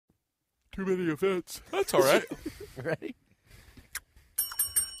Too many events. That's all right. Ready?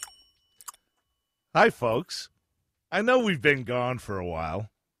 Hi, folks. I know we've been gone for a while,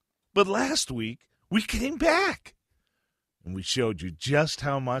 but last week we came back. And we showed you just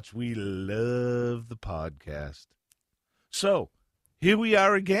how much we love the podcast. So, here we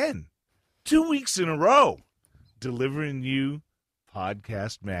are again, 2 weeks in a row, delivering you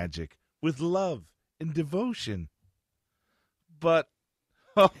podcast magic with love and devotion. But,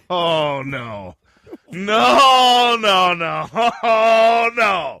 oh no. No. Oh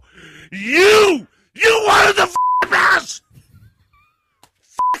no. You wanted the pass!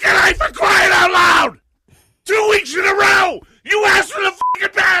 Fucking I for crying out loud! 2 weeks in a row, you asked for the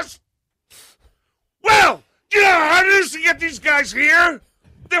fucking pass! Well, you know how hard it is to get these guys here?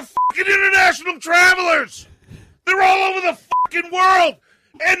 They're fucking international travelers! They're all over the fucking world!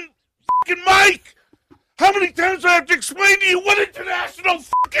 And fucking Mike! How many times do I have to explain to you what international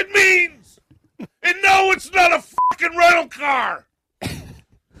fucking means? And no, it's not a fucking rental car!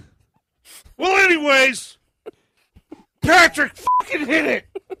 Well, anyways, Patrick fucking hit it!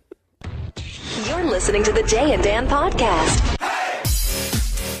 You're listening to the Jay and Dan podcast.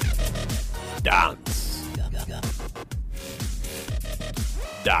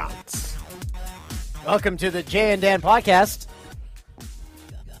 Dance. Welcome to the Jay and Dan podcast,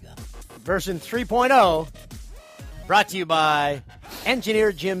 version 3.0, brought to you by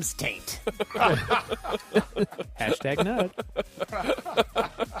Engineer Jim's Taint. Hashtag nut.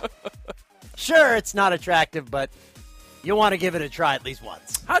 Sure, it's not attractive, but you'll want to give it a try at least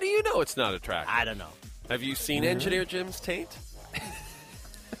once. How do you know it's not attractive? I don't know. Have you seen Engineer Jim's taint?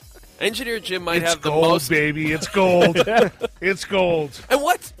 Engineer Jim might It's have the gold, most. baby. It's gold. It's gold. And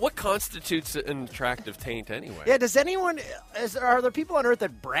what constitutes an attractive taint anyway? Yeah, does anyone, are there people on Earth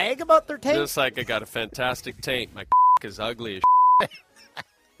that brag about their taint? Just like I got a fantastic taint. My is ugly as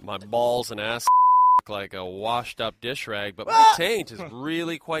my balls and ass look like a washed-up dish rag, but my taint is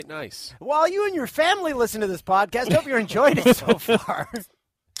really quite nice. While you and your family listen to this podcast, hope you're enjoying it so far.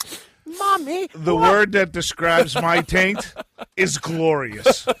 Mommy, The word that describes my taint is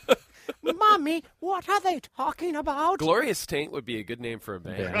glorious. Mommy, what are they talking about? Glorious Taint would be a good name for a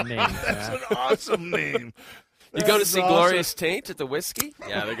band. Yeah, name That's that. an awesome name. You go to That's see awesome. Glorious Taint at the Whiskey?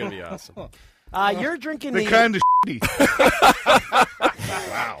 Yeah, they're going to be awesome. You're drinking The the... kind of shitty.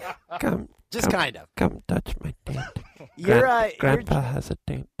 Wow. Just kind of. Come touch my taint. You're has a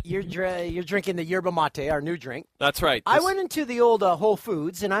taint. you're drinking the yerba mate, our new drink. That's right. I went into the old Whole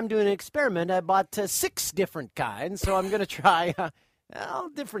Foods, and I'm doing an experiment. I bought 6 different kinds, so I'm going to try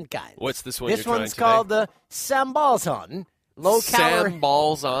different kinds. What's this one This you're trying one's today? called the Sambalzon. Low-calorie... Sam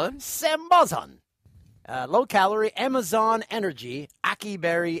balls on? Sambalzon. Low-calorie Amazon Energy Aki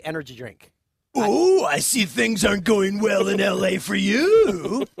Berry energy drink. Oh, I see things aren't going well in L.A. for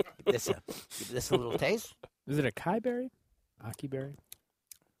you. Give this a little taste. Is it a Kai berry? Aki berry?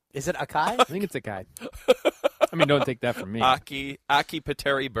 Is it Akai? I think it's a Kai. I mean, don't take that from me. Aki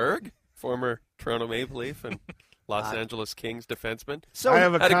Pateri Berg, former Toronto Maple Leaf and Los Angeles Kings defenseman. So I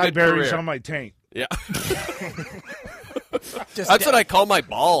have a Had a Kai good berries career. on my taint. Yeah. just That's what I call my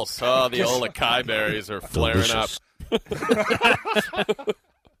balls. Oh, the old Akai berries are flaring up.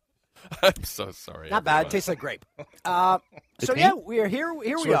 I'm so sorry. Not bad. everyone. Tastes like grape. So yeah, we are here.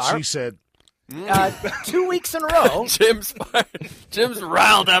 Here That's we what are. she said. 2 weeks in a row. Jim's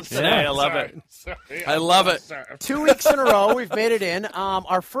riled up today. I love it. Sorry. I love it. 2 weeks in a row, we've made it in.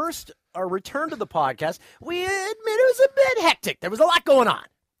 Our return to the podcast, we admit it was a bit hectic. There was a lot going on.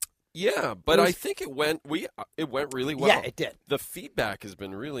 Yeah, but I think it went really well. Yeah, it did. The feedback has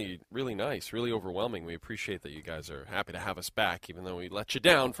been really, really nice, really overwhelming. We appreciate that you guys are happy to have us back, even though we let you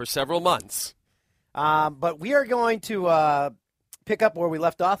down for several months. But we are going to pick up where we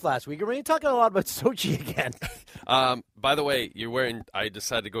left off last week. We're going to be talking a lot about Sochi again. By the way, I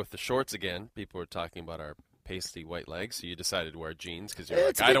decided to go with the shorts again. People were talking about our pasty white legs, so you decided to wear jeans because you're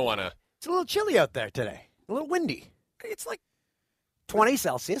It's like, a I bit- don't want to. It's a little chilly out there today. A little windy. It's like 20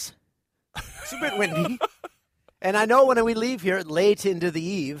 Celsius. It's a bit windy. And I know when we leave here late into the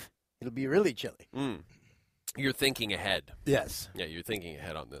eve, it'll be really chilly. You're thinking ahead. Yes. Yeah, you're thinking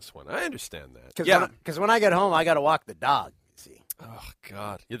ahead on this one. I understand that. Because when I get home, I got to walk the dog, you see. Oh,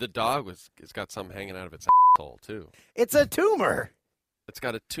 God. Yeah, the dog it's got something hanging out of its asshole, too. It's a tumor. It's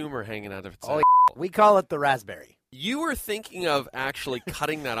got a tumor hanging out of its Oh, asshole. we call it the raspberry. You were thinking of actually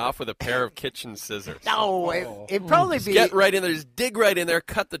cutting that off with a pair of kitchen scissors. No, it'd probably be... Get right in there. Just dig right in there.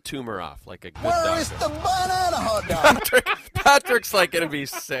 Cut the tumor off like a good Where is doctor. the banana hot dog? Patrick's like going to be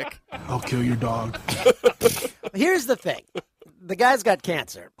sick. I'll kill your dog. Here's the thing. The guy's got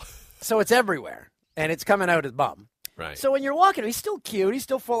cancer, so it's everywhere, and it's coming out his bum. Right. So when you're walking, he's still cute. He's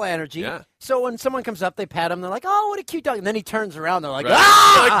still full of energy. Yeah. So when someone comes up, they pat him. They're like, "Oh, what a cute dog!" And then he turns around. They're like, Right.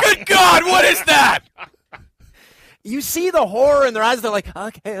 "Ah!" You're like, good God, what is that? You see the horror in their eyes. They're like,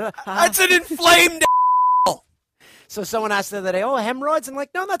 "Okay." That's an inflamed. So someone asked the other day, "Oh, hemorrhoids?" And I'm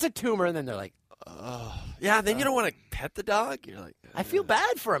like, "No, that's a tumor." And then they're like, Yeah. Then you don't want to pet the dog. You're like, "I feel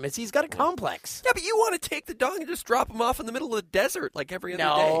bad for him. He's got a complex." yeah, but you want to take the dog and just drop him off in the middle of the desert like every other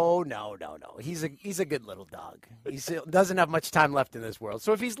day. No. He's a good little dog. He doesn't have much time left in this world.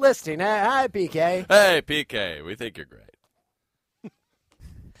 So if he's listening, hi, PK. Hey, PK, we think you're great.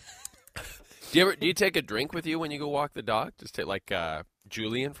 Do you take a drink with you when you go walk the dog? Just take like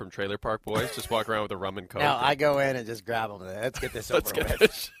Julian from Trailer Park Boys, just walk around with a rum and coke. No, I go in and just grab him. Let's get this over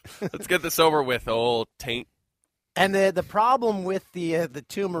with. Let's get this over with, old taint. And the problem with the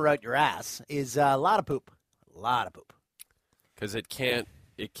tumor out your ass is a lot of poop. A lot of poop. Because it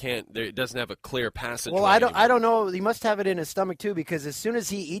doesn't have a clear passage. Well, I don't know. He must have it in his stomach too, because as soon as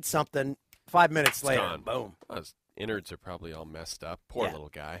he eats something, 5 minutes later, gone. boom. Well, his innards are probably all messed up. Poor Yeah. little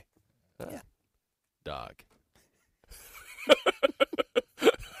guy. Yeah. Dog.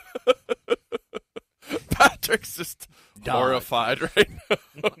 Patrick's just horrified right now.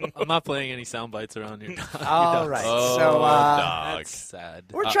 I'm not playing any sound bites around your dog. All right. Oh, So dog. That's sad.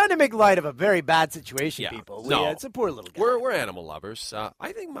 we're trying to make light of a very bad situation, yeah. people. No. It's a poor little guy. We're animal lovers.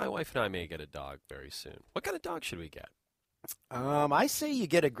 I think my wife and I may get a dog very soon. What kind of dog should we get? I say you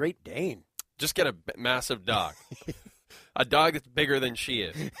get a Great Dane. Just get a massive dog. A dog that's bigger than she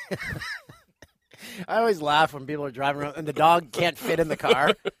is. I always laugh when people are driving around and the dog can't fit in the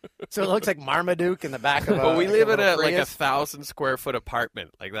car, so it looks like Marmaduke in the back of a. Well, we live in a like a Prius. 1,000 square foot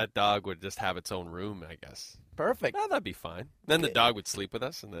apartment. Like that dog would just have its own room, I guess. Perfect. Oh, that'd be fine. Then the dog would sleep with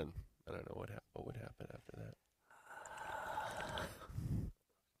us, and then I don't know what would happen after that.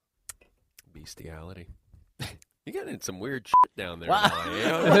 Bestiality. You got in some weird shit down there. Wow. Molly, you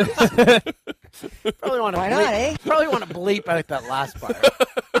know? Probably want to. Probably want to bleep out that last part.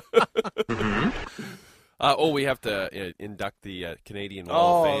 We have to induct the Canadian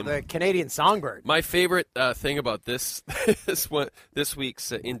Wall of Fame. The Canadian Songbird. My favorite thing about this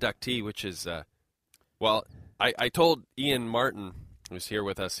week's inductee, which is, I told Ian Martin, who's here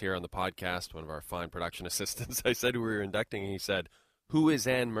with us here on the podcast, one of our fine production assistants, I said we were inducting, and he said, "Who is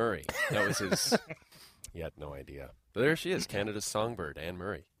Anne Murray?" That was his. He had no idea. But there she is, Canada's songbird, Anne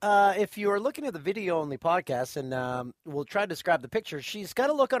Murray. If you are looking at the video-only podcast, and we'll try to describe the picture, she's got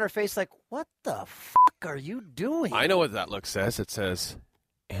a look on her face like, what the fuck are you doing? I know what that look says. It says,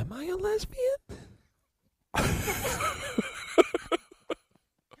 "Am I a lesbian?"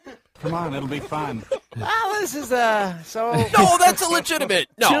 Come on, it'll be fun. Well, this is so. No, that's a legitimate.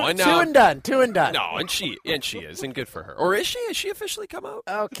 No, two and done. Two and done. No, and she is, and good for her. Or is she? Has she officially come out?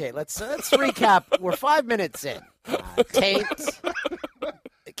 Okay, let's recap. We're 5 minutes in. Taint,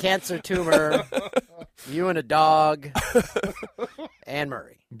 cancer tumor, you and a dog, Anne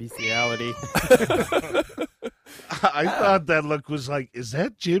Murray. Bestiality. I thought that look was like, is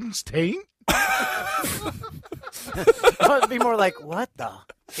that Jim's taint? It'd be more like, what the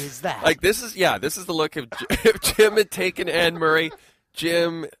is that? Like this is the look of if Jim had taken Anne Murray.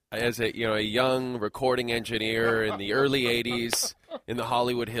 Jim, as a young recording engineer in the early '80s in the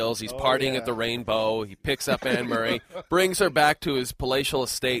Hollywood Hills, he's partying at the Rainbow. He picks up Anne Murray, brings her back to his palatial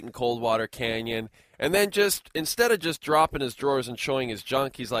estate in Coldwater Canyon, and then instead of just dropping his drawers and showing his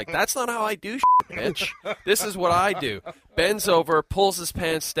junk, he's like, "That's not how I do shit, bitch. This is what I do." Bends over, pulls his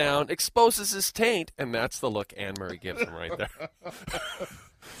pants down, exposes his taint, and that's the look Anne Murray gives him right there.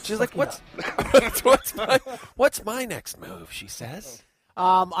 She's like, what's my next move? She says.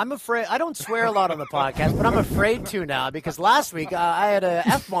 I'm afraid I don't swear a lot on the podcast, but I'm afraid to now because last week I had a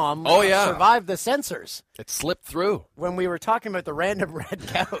F-bomb survive the censors. It slipped through when we were talking about the random red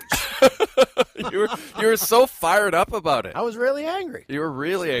couch. you were so fired up about it. I was really angry. You were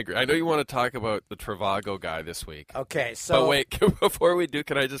really angry. I know you want to talk about the Trivago guy this week. Okay, so but wait, before we do,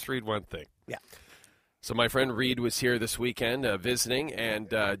 can I just read one thing? Yeah. So my friend Reed was here this weekend visiting,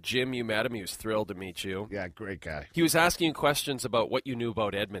 and Jim, you met him. He was thrilled to meet you. Yeah, great guy. He was asking you questions about what you knew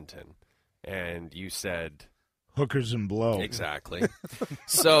about Edmonton, and you said... Hookers and blow. Exactly.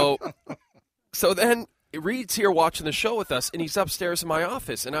 So then Reed's here watching the show with us, and he's upstairs in my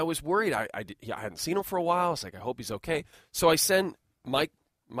office, and I was worried. I hadn't seen him for a while. I was like, I hope he's okay. So I send Mike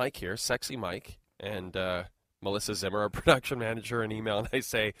here, sexy Mike, and... Melissa Zimmer, our production manager, an email, and I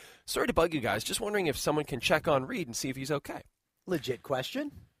say, sorry to bug you guys, just wondering if someone can check on Reed and see if he's okay. Legit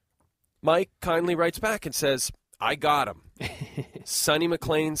question. Mike kindly writes back and says, I got him. Sonny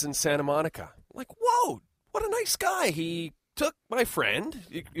McLean's in Santa Monica. I'm like, whoa, what a nice guy. He took my friend.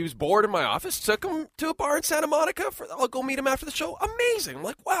 He was bored in my office. Took him to a bar in Santa Monica. I'll go meet him after the show. Amazing. I'm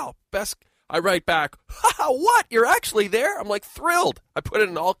like, wow, best. I write back, what? You're actually there? I'm like, thrilled. I put it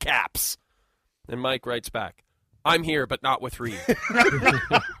in all caps. And Mike writes back, I'm here, but not with Reed.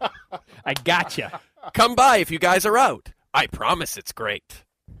 I gotcha. Come by if you guys are out. I promise it's great.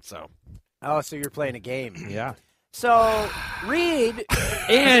 So you're playing a game. Yeah. So, Reed.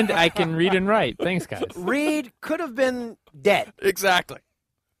 And I can read and write. Thanks, guys. Reed could have been dead. Exactly.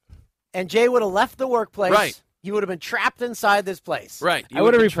 And Jay would have left the workplace. Right. You would have been trapped inside this place. Right. I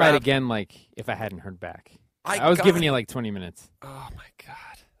would have replied again, like, if I hadn't heard back. I was giving you, like, 20 minutes. Oh, my God.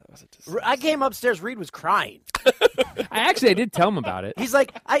 That was a disaster. I came upstairs. Reed was crying. I did tell him about it. He's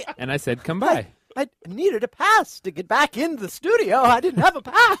like, And I said, come by. I needed a pass to get back into the studio. I didn't have a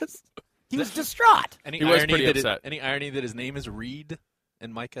pass. He was distraught. He was pretty upset. Any irony that his name is Reed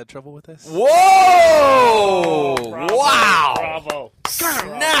and Mike had trouble with this? Whoa! Bravo, Wow! Bravo.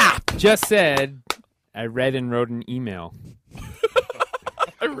 Snap! Just said, I read and wrote an email.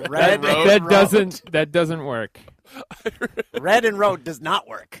 That doesn't work. Read and wrote does not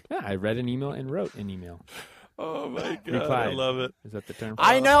work. Yeah, I read an email and wrote an email. Oh, my God. Replied. I love it. Is that the term?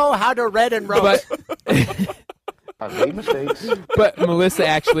 I know how to read and wrote. I've made mistakes. But Melissa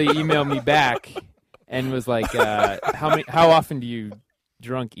actually emailed me back and was like, how often do you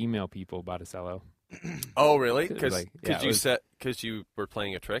drunk email people, Botticello? Oh, really? Because Like, yeah, you were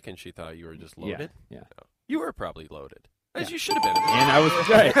playing a trick and she thought you were just loaded? Yeah. No. You were probably loaded. As you should have been. And I was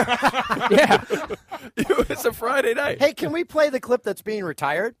right. Yeah. It's a Friday night. Hey, can we play the clip that's being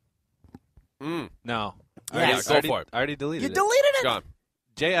retired? No. Yes. Go for it. I already deleted You it. deleted it? Gone.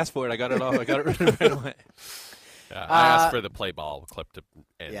 Jay asked for it. I got it off. I got it right away. Yeah, I asked for the play ball clip to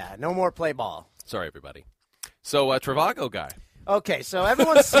end. Yeah, no more play ball. Sorry, everybody. So, Travago guy. Okay, so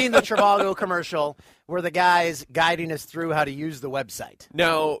everyone's seen the Trivago commercial where the guy's guiding us through how to use the website.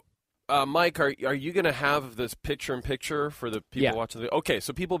 Now, Mike, are you going to have this picture-in-picture for the people watching the? Okay,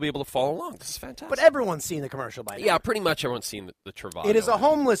 so people will be able to follow along. This is fantastic. But everyone's seen the commercial by now. Yeah, pretty much everyone's seen the Trivago. It is a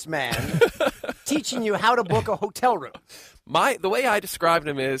homeless man teaching you how to book a hotel room. The way I described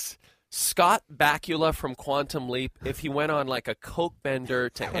him is Scott Bakula from Quantum Leap if he went on like a Coke bender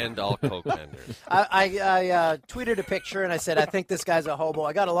to end all Coke benders. I tweeted a picture and I said, I think this guy's a hobo.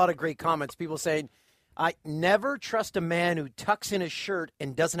 I got a lot of great comments. People saying, I never trust a man who tucks in his shirt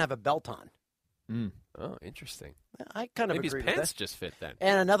and doesn't have a belt on. Oh, interesting. I kind of Maybe agree his with pants that. just fit then.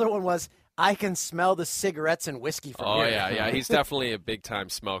 And another one was, I can smell the cigarettes and whiskey from here. Oh, yeah. He's definitely a big-time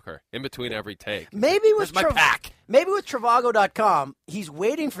smoker in between every take. Maybe with Where's my pack? Maybe with Trivago.com, he's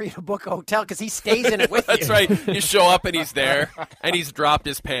waiting for you to book a hotel because he stays in it with you. That's right. You show up and he's there, and he's dropped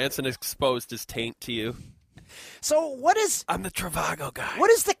his pants and exposed his taint to you. So I'm the Trivago guy.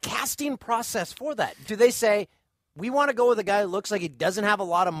 What is the casting process for that? Do they say, we want to go with a guy who looks like he doesn't have a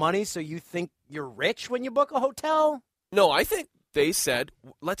lot of money, so you think you're rich when you book a hotel? No, I think they said,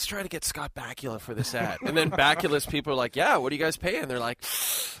 let's try to get Scott Bakula for this ad. And then Bakula's people are like, yeah, what are you guys paying? They're like,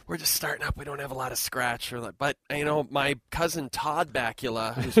 we're just starting up. We don't have a lot of scratch. But, my cousin Todd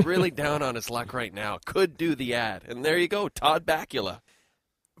Bakula, who's really down on his luck right now, could do the ad. And there you go, Todd Bakula.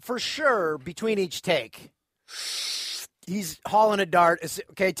 For sure, between each take, he's hauling a dart.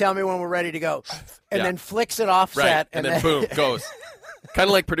 Okay, tell me when we're ready to go. And then flicks it off Right, set. and then boom, goes. Kind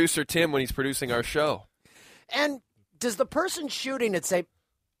of like producer Tim when he's producing our show. And does the person shooting it say,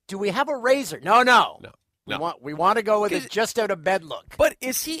 do we have a razor? No. We want to go with his just out of bed look. But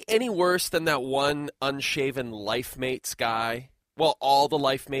is he any worse than that one unshaven Life Mates guy? Well, all the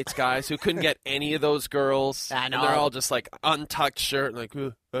Life Mates guys who couldn't get any of those girls. I know. And they're all just like untucked shirt. Like,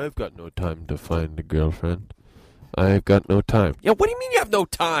 I've got no time to find a girlfriend. I've got no time. Yeah, what do you mean you have no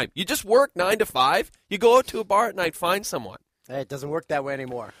time? You just work 9 to 5. You go out to a bar at night, find someone. Hey, it doesn't work that way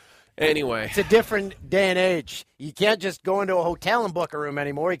anymore. Anyway. It's a different day and age. You can't just go into a hotel and book a room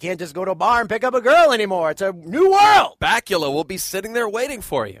anymore. You can't just go to a bar and pick up a girl anymore. It's a new world. Bakula will be sitting there waiting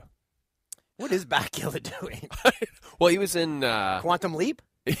for you. What is Bakula doing? Well, he was in... Quantum Leap?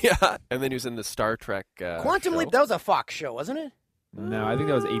 Yeah, and then he was in the Star Trek Quantum show. Leap, that was a Fox show, wasn't it? No, I think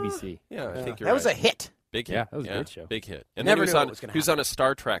that was ABC. Yeah, I think you're That was right. a hit. Big hit. Yeah, that was a great show. Big hit. And Never then knew it was gonna he was on a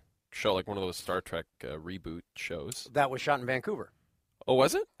Star Trek show, like one of those Star Trek reboot shows. That was shot in Vancouver. Oh,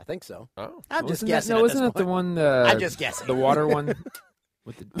 was it? I think so. Oh. I'm just Wasn't guessing. That, at wasn't this that the point. one? I'm just guessing. The water one?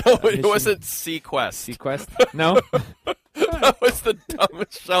 With the, No, it mission? wasn't Sequest. Sequest? No? That was the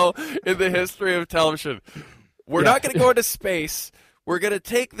dumbest show in the history of television. We're not going to go into space. We're going to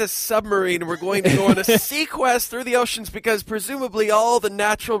take this submarine and we're going to go on a sequest through the oceans because presumably all the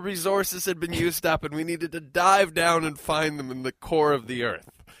natural resources had been used up and we needed to dive down and find them in the core of the earth.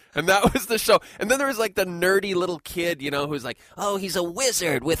 And that was the show. And then there was like the nerdy little kid, who's like, oh, he's a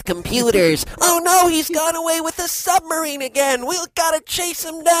wizard with computers. Oh, no, he's gone away with a submarine again. We've got to chase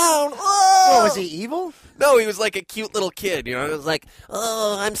him down. Oh, was he evil? No, he was like a cute little kid, It was like,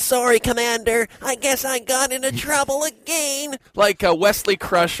 oh, I'm sorry, Commander. I guess I got into trouble again. Like Wesley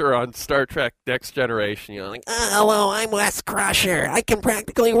Crusher on Star Trek Next Generation, like, oh, hello, I'm Wes Crusher. I can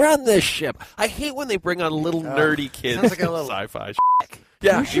practically run this ship. I hate when they bring on little nerdy kids sounds like a in little sci-fi.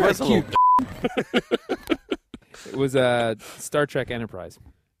 Yeah, he was a little. It was Star Trek Enterprise.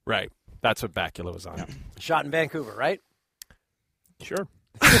 Right. That's what Bakula was on. Shot in Vancouver, right? Sure.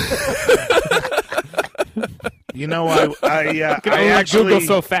 I actually Google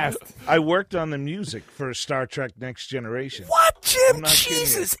so fast. I worked on the music for Star Trek Next Generation. What, Jim? I'm not kidding you.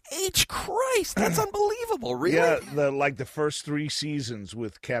 Jesus H. Christ. That's unbelievable. Really? Yeah, the first 3 seasons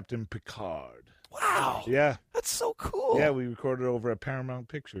with Captain Picard. Wow. Yeah. That's so cool. Yeah, we recorded over at Paramount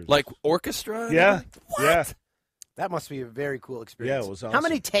Pictures. Like orchestra? and Yeah. everything? What? Yeah. That must be a very cool experience. Yeah, it was How awesome.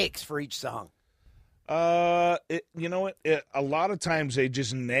 many takes for each song? You know what? A lot of times they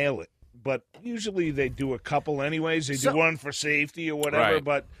just nail it, but usually they do a couple anyways. They do one for safety or whatever. Right.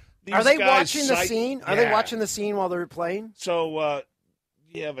 But these Are they guys watching the scene? Are they watching the scene while they're playing? So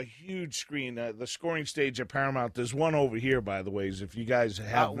you have a huge screen. The scoring stage at Paramount. There's one over here, by the way. If you guys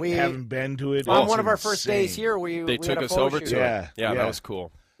haven't been to it, On it's one of our first insane. days here, They we took had a us photo over shoot. to Yeah, it. Yeah, yeah. that was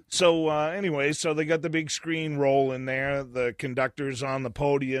cool. So anyway, so they got the big screen roll in there. The conductor's on the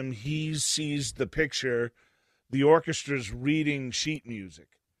podium. He sees the picture. The orchestra's reading sheet music.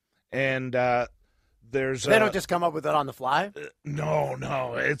 And there's... They don't just come up with it on the fly?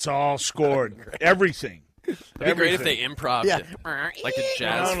 No, it's all scored. Everything. It'd be great if they improv it. Like a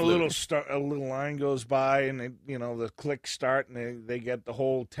jazz A flute. little line goes by, and the clicks start, and they get the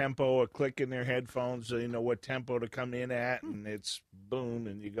whole tempo, a click in their headphones, so you know what tempo to come in at, and it's boom,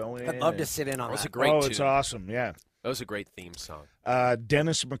 and you go in. I'd love to sit in on That was that. a great tune. It's awesome, yeah. That was a great theme song.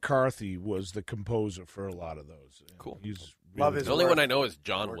 Dennis McCarthy was the composer for a lot of those. Cool. He's Love really his The only work. one I know is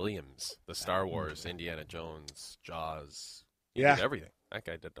John Williams, the Star Wars, Indiana Jones, Jaws. He Yeah. did everything. That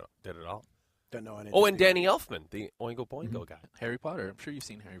guy did it all. Don't know anything. Oh, and Danny Elfman, the Oingo Boingo guy. Harry Potter. I'm sure you've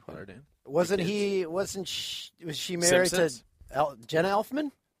seen Harry Potter, Dan. Was she married Simpsons? to Jenna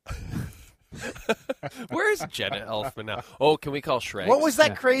Elfman? Where is Jenna Elfman now? Oh, can we call Shrek? What was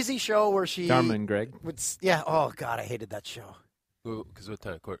that crazy show where she... Dharma and Greg. Yeah, oh, God, I hated that show. Because we're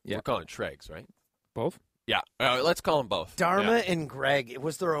Yeah. calling Shregs, right? Both? Yeah. Let's call them both. Dharma Yeah. and Greg.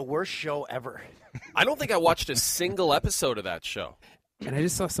 Was there a worse show ever? I don't think I watched a single episode of that show. And I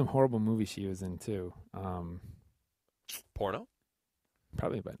just saw some horrible movie she was in, too. Porno?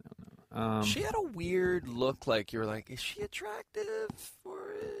 Probably by now. She had a weird look. Like you're like, is she attractive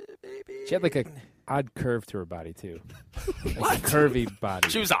for it, baby? She had like a odd curve to her body, too. Like a curvy body.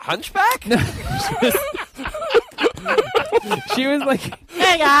 She was a hunchback? She was like...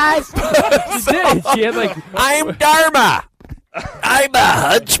 Hey, guys! She did. She had like... I'm Dharma. I'm a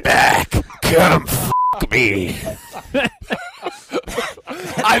hunchback. Come f*** me.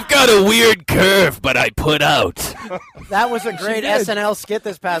 I've got a weird curve, but I put out. That was a great did. SNL skit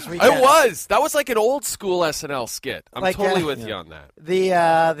this past weekend. It was. That was like an old school SNL skit. I'm Like, totally with you on that.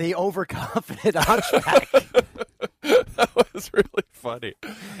 The overconfident hunchback. That was really funny.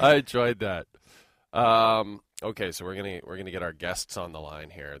 I enjoyed that. Okay, so we're gonna get our guests on the line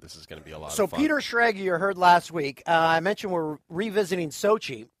here. This is gonna be a lot So of fun. Peter Schrager, you heard last week. I mentioned we're revisiting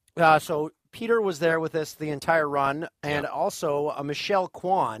Sochi. So Peter was there with us the entire run, and also Michelle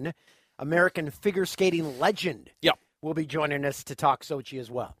Kwan, American figure skating legend, will be joining us to talk Sochi as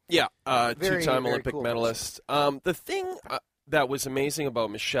well. Yeah, Very, two-time very Olympic cool. medalist. The thing that was amazing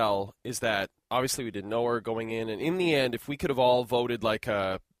about Michelle is that obviously we didn't know her going in, and in the end, if we could have all voted like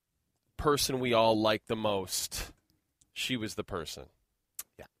a person we all liked the most, she was the person.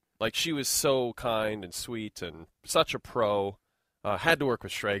 Yeah. Like she was so kind and sweet and such a pro. Had to work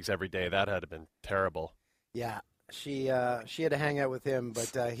with Schrags every day. That had to have been terrible. Yeah, she had to hang out with him,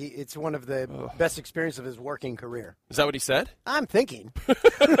 but it's one of the best experiences of his working career. Is that what he said? I'm thinking.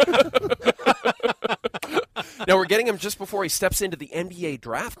 Now we're getting him just before he steps into the NBA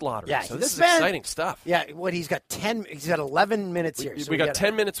draft lottery. Yeah, so this this is man- exciting stuff. Yeah, he's got 11 minutes here. So we got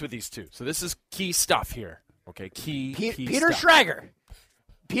 10 minutes with these two. So this is key stuff here. Okay, key Peter stuff. Schrager.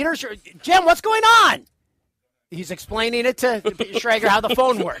 Jim, what's going on? He's explaining it to Schrager how the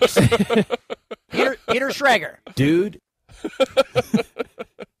phone works. Peter Schrager. Dude.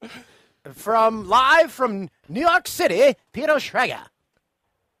 Live from New York City, Peter Schrager.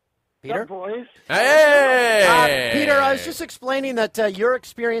 Peter? boys? Hey! Peter, I was just explaining that your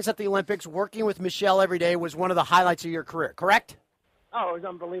experience at the Olympics, working with Michelle every day, was one of the highlights of your career, correct? Oh, it was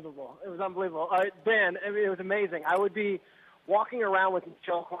unbelievable. It was unbelievable. Dan, I mean, it was amazing. I would be walking around with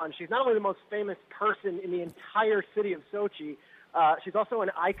Michelle Kwan. She's not only the most famous person in the entire city of Sochi, she's also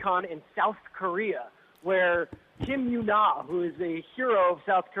an icon in South Korea, where Kim Yuna, who is a hero of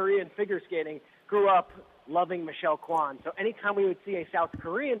South Korean figure skating, grew up loving Michelle Kwan. So anytime we would see a South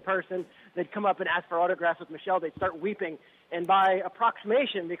Korean person, they'd come up and ask for autographs with Michelle. They'd start weeping. And by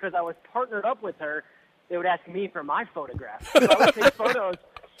approximation, because I was partnered up with her, they would ask me for my photograph. So I would take photos.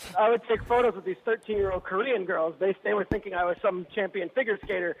 I would take photos with these 13-year-old Korean girls. They were thinking I was some champion figure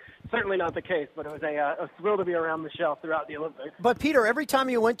skater. Certainly not the case, but it was a thrill to be around Michelle throughout the Olympics. But, Peter, every time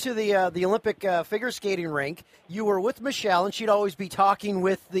you went to the Olympic figure skating rink, you were with Michelle, and she'd always be talking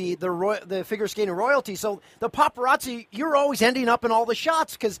with the figure skating royalty. So the paparazzi, you were always ending up in all the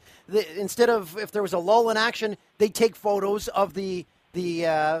shots because instead of, if there was a lull in action, they'd take photos of the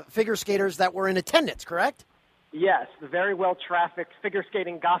figure skaters that were in attendance, correct? Yes, the very well-trafficked figure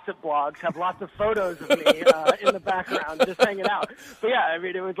skating gossip blogs have lots of photos of me in the background just hanging out. But yeah, I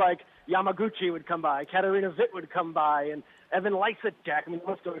mean, it was like Yamaguchi would come by, Katarina Witt would come by, and Evan Lysacek. I mean, the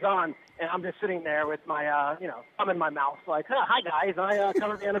list goes on. And I'm just sitting there with my, thumb in my mouth like, hi, guys, I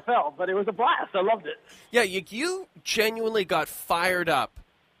cover the NFL. But it was a blast. I loved it. Yeah, you genuinely got fired up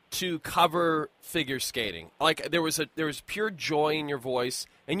to cover figure skating. Like there was pure joy in your voice,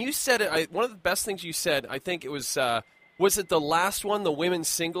 and you said it. One of the best things you said, I think it was it the last one, the women's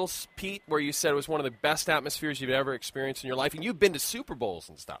singles, Pete, where you said it was one of the best atmospheres you've ever experienced in your life, and you've been to Super Bowls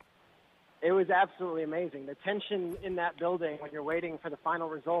and stuff. It was absolutely amazing. The tension in that building when you're waiting for the final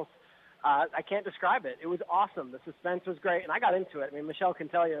results, I can't describe it. It was awesome. The suspense was great, and I got into it. I mean, Michelle can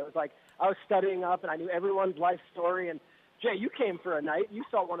tell you, it was like I was studying up, and I knew everyone's life story, and Jay, you came for a night. You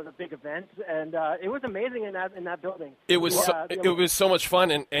saw one of the big events, and it was amazing in that building. It was so much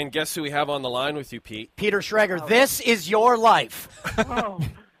fun, and guess who we have on the line with you, Pete? Peter Schrager. This is your life. Oh.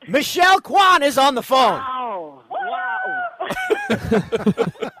 Michelle Kwan is on the phone. Wow!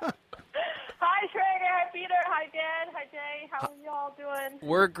 Hi, Schrager. Hi, Peter. Hi, Dan. Hi, Jay. How are you all doing?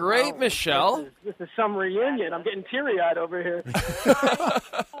 We're great, Michelle. This is some reunion. I'm getting teary-eyed over here.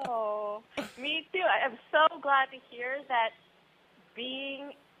 Oh, me too. I'm so glad to hear that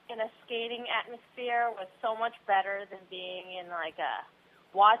being in a skating atmosphere was so much better than being in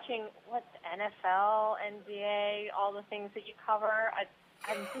watching NFL, NBA, all the things that you cover.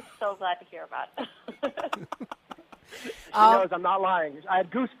 I'm just so glad to hear about it. She knows I'm not lying. I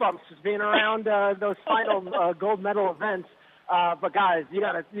had goosebumps just being around those final gold medal events. But guys, you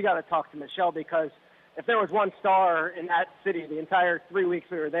gotta talk to Michelle, because if there was one star in that city the entire 3 weeks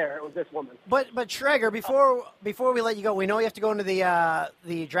we were there, it was this woman. But Schrager, before we let you go, we know you have to go into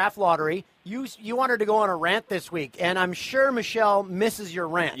the draft lottery. You want her to go on a rant this week, and I'm sure Michelle misses your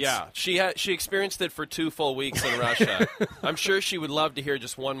rants. Yeah, she experienced it for 2 full weeks in Russia. I'm sure she would love to hear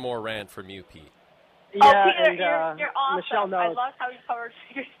just one more rant from you, Pete. Yeah, Peter, you're awesome. Michelle knows. I love how you covered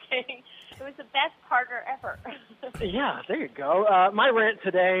figure skating. It was the best partner ever. Yeah, there you go. My rant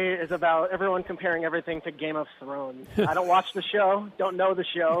today is about everyone comparing everything to Game of Thrones. I don't watch the show, don't know the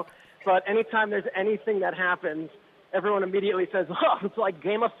show, but anytime there's anything that happens, everyone immediately says, oh, it's like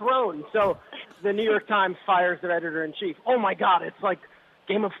Game of Thrones. So the New York Times fires their editor-in-chief. Oh, my God, it's like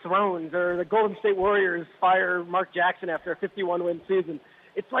Game of Thrones. Or the Golden State Warriors fire Mark Jackson after a 51-win season.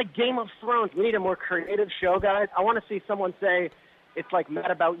 It's like Game of Thrones. We need a more creative show, guys. I want to see someone say, it's like Mad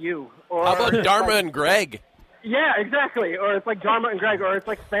About You. Or how about Dharma and Greg? Yeah, exactly. Or it's like Dharma and Greg, or it's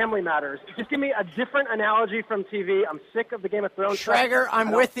like Family Matters. Just give me a different analogy from TV. I'm sick of the Game of Thrones. Schrager,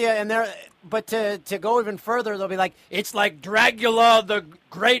 I'm with you. But to go even further, they'll be like, it's like Dracula the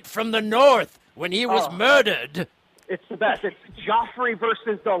Great from the North when he was murdered. It's the best. It's Joffrey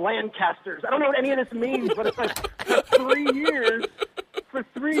versus the Lancasters. I don't know what any of this means, but it's like for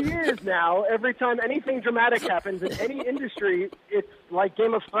 3 years now, every time anything dramatic happens in any industry, it's like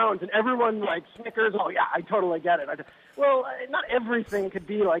Game of Thrones, and everyone snickers. Oh yeah, I totally get it. Well, not everything could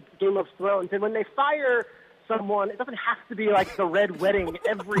be like Game of Thrones, and when they fire someone, it doesn't have to be like the Red Wedding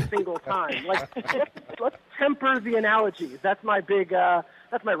every single time. Let's temper the analogies. That's my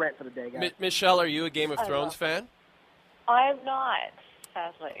rant for the day, guys. Michelle, are you a Game of Thrones fan? I'm not,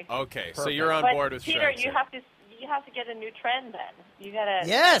 sadly. Okay, so you're on board with Peter, Schrager. you have to get a new trend then. You gotta.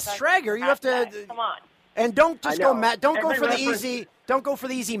 Yes, Schrager, you have to. Come on. And don't just go mad. Don't Every go for the reference- easy. Don't go for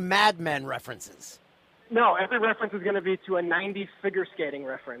the easy Mad Men references. No, every reference is going to be to a 90s figure skating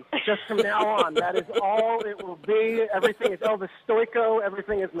reference. Just from now on, that is all it will be. Everything is Elvis Stoico.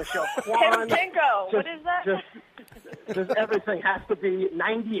 Everything is Michelle Kwan. What is that? Just everything has to be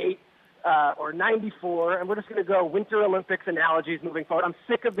 98 or 94, and we're just going to go Winter Olympics analogies moving forward. I'm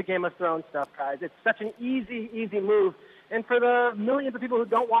sick of the Game of Thrones stuff, guys. It's such an easy move. And for the millions of people who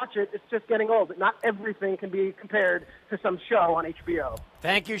don't watch it, it's just getting old. Not everything can be compared to some show on HBO.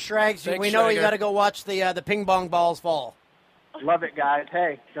 Thank you, Shrags. Thanks, we know you Schrager. got to go watch the ping pong balls fall. Love it, guys.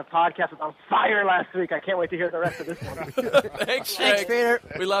 Hey, the podcast was on fire last week. I can't wait to hear the rest of this one. Thanks, Thanks, Shrager. Peter.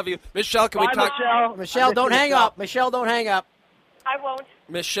 We love you. Michelle, can Bye, we talk? Michelle. Michelle, don't hang up. Michelle, don't hang up. I won't.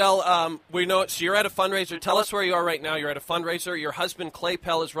 Michelle, we know. So you're at a fundraiser. Tell us where you are right now. You're at a fundraiser. Your husband Clay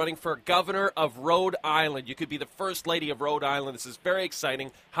Pell is running for governor of Rhode Island. You could be the first lady of Rhode Island. This is very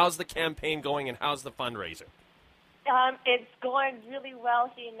exciting. How's the campaign going, and how's the fundraiser? It's going really well.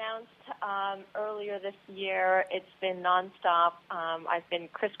 He announced earlier this year. It's been nonstop. I've been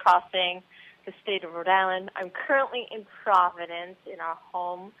crisscrossing the state of Rhode Island. I'm currently in Providence in our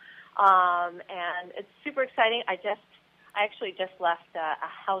home, and it's super exciting. I actually just left a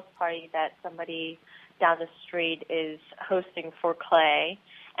house party that somebody down the street is hosting for Clay.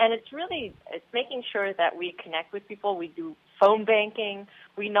 And it's making sure that we connect with people. We do phone banking.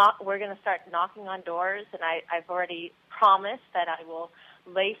 We're going to start knocking on doors, and I've already promised that I will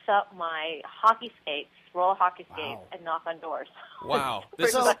lace up my hockey skates, roller hockey skates, and knock on doors. Wow.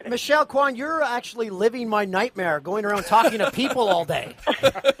 So, Michelle Kwan, you're actually living my nightmare, going around talking to people all day.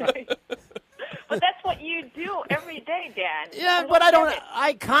 But that's what you do every day, Dan. Yeah, but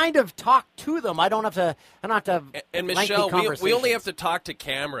I kind of talk to them. I don't have to And lengthy Michelle, we only conversations. have to talk to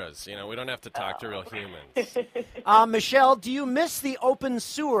cameras. We don't have to talk to real humans. Michelle, do you miss the open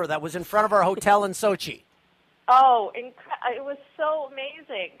sewer that was in front of our hotel in Sochi? Oh, it was so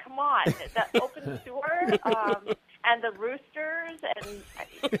amazing. Come on. That open sewer and the roosters. And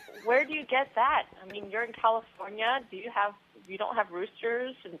where do you get that? I mean, you're in California. You don't have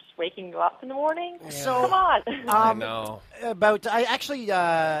roosters and just waking you up in the morning? Yeah. So, come on. I know.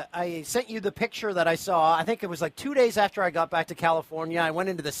 I sent you the picture that I saw. I think it was like 2 days after I got back to California. I went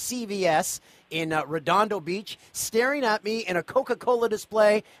into the CVS in Redondo Beach, staring at me in a Coca-Cola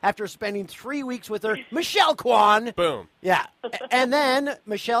display after spending 3 weeks with her, Michelle Kwan. Boom. Yeah. And then,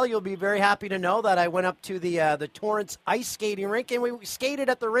 Michelle, you'll be very happy to know that I went up to the Torrance ice skating rink, and we skated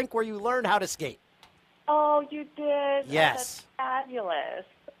at the rink where you learn how to skate. Oh, you did? Yes. Oh, that's fabulous.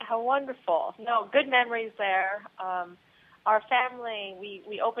 How wonderful. No, good memories there. Our family,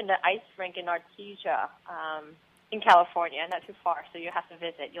 we opened an ice rink in Artesia in California, not too far, so you have to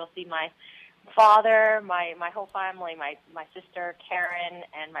visit. You'll see my father, my whole family, my sister, Karen,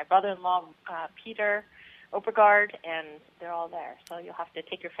 and my brother-in-law, Peter Obergard, and they're all there. So you'll have to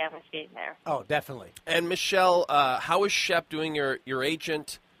take your family skating there. Oh, definitely. And Michelle, how is Shep doing? Your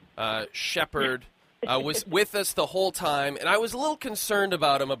agent, Shepard, was with us the whole time, and I was a little concerned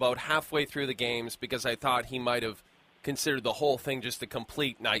about him about halfway through the games because I thought he might have considered the whole thing just a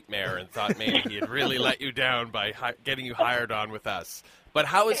complete nightmare and thought maybe he had really let you down by getting you hired on with us. But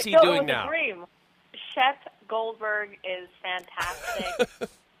how is he doing now? It was a dream. Shep Goldberg is fantastic.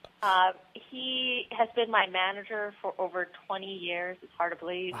 He has been my manager for over 20 years. It's hard to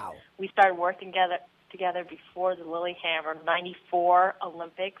believe. Wow. We started working together before the Lillehammer 94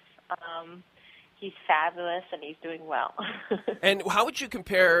 Olympics. He's fabulous, and he's doing well. And how would you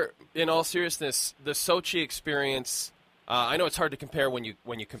compare, in all seriousness, the Sochi experience? I know it's hard to compare when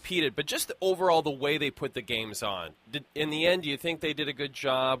you competed, but just overall the way they put the games on. In the end, do you think they did a good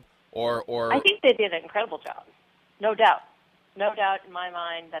job? Or I think they did an incredible job. No doubt. No doubt in my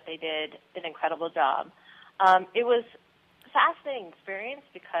mind that they did an incredible job. It was a fascinating experience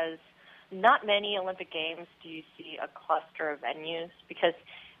because not many Olympic Games do you see a cluster of venues because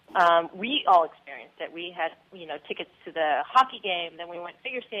we all experienced it. We had, tickets to the hockey game, then we went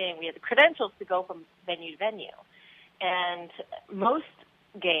figure skating. We had the credentials to go from venue to venue. And most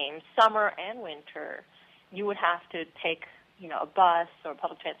games, summer and winter, you would have to take, a bus or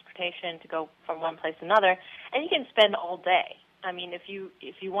public transportation to go from one place to another, and you can spend all day. I mean, if you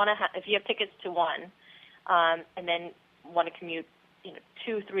have tickets to one, and then want to commute,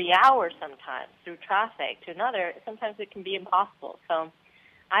 2-3 hours sometimes through traffic to another, sometimes it can be impossible. So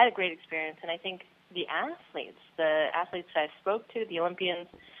I had a great experience, and I think the athletes I spoke to, the Olympians,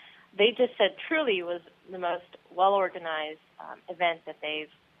 they just said truly it was the most well-organized event that they've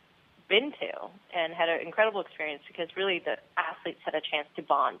been to and had an incredible experience because really the athletes had a chance to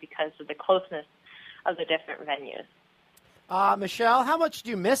bond because of the closeness of the different venues. Michelle, how much do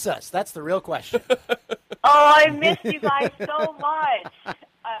you miss us? That's the real question. Oh, I miss you guys so much.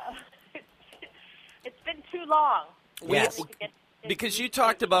 It's been too long. Yes. because you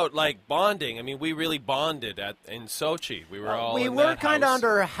talked about like bonding. I mean, we really bonded in Sochi. We were all we in were that kind of house.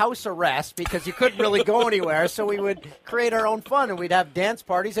 under house arrest because you couldn't really go anywhere, so we would create our own fun, and we'd have dance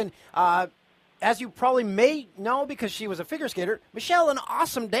parties. And as you probably may know, because she was a figure skater, Michelle, an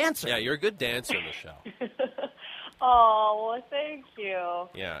awesome dancer. Yeah, you're a good dancer, Michelle. Oh, well, thank you.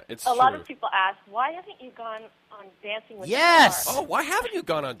 Yeah, it's A true. lot of people ask, why haven't you gone on Dancing with the Yes! Stars? Oh, why haven't you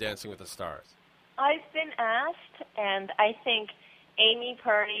gone on Dancing with the Stars? I've been asked, and I think Amy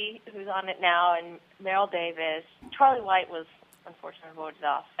Purdy, who's on it now, and Meryl Davis, Charlie White was unfortunately voted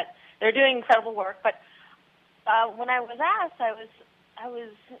off. But they're doing incredible work. But when I was asked, I was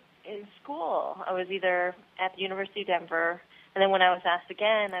in school. I was either at the University of Denver, and then when I was asked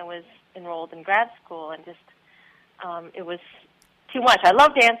again, I was enrolled in grad school, and just it was too much. I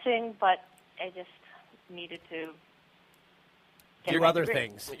love dancing, but I just needed to Do other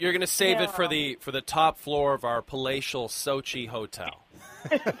things. You're going to save it for the top floor of our palatial Sochi hotel.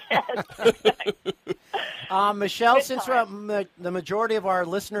 Michelle, Good since time. the majority of our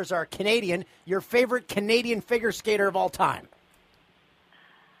listeners are Canadian, your favorite Canadian figure skater of all time?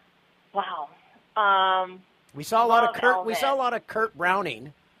 Wow. We saw a lot of Love We Elvis. saw a lot of Kurt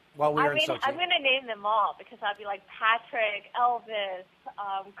Browning while we were I mean, in Sochi. I'm going to name them all because I'd be like Patrick, Elvis,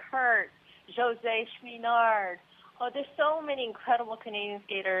 Kurt, Jose Chouinard. Oh, there's so many incredible Canadian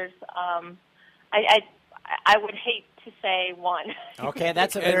skaters. I would hate to say one. Okay,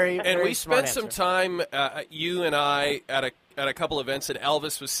 that's a And very we smart spent some answer. time, you and I, at a couple events, and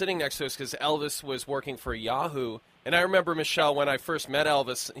Elvis was sitting next to us because Elvis was working for Yahoo. And I remember, Michelle, when I first met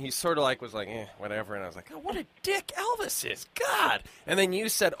Elvis, he sort of was like, whatever. And I was like, oh, what a dick Elvis is. God. And then you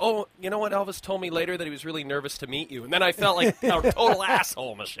said, oh, you know what? Elvis told me later that he was really nervous to meet you. And then I felt like a total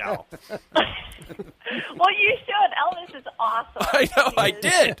asshole, Michelle. Well, you should. Elvis is awesome. I know, I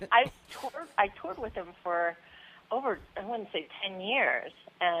did. I toured with him for over, I wouldn't say 10 years,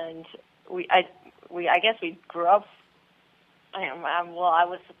 and I guess we grew up. I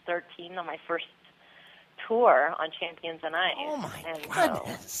was 13 on my first tour on Champions and Ice. Oh my and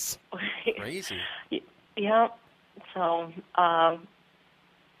goodness! Crazy. Yeah. So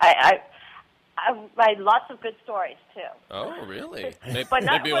I lots of good stories too. Oh, really? But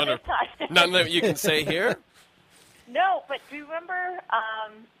not maybe for one this time. none that you can say here? No, but do you remember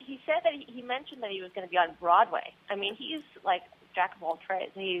he said that he mentioned that he was going to be on Broadway. I mean, he's like jack of all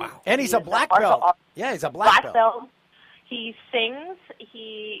trades. And he's a black martial belt. art- Yeah, he's a black belt. He sings.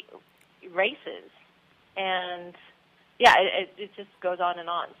 He races. And, yeah, it just goes on and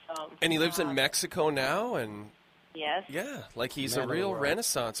on. So, And he lives in Mexico now, and yes. yeah, like he's Man a of the real world.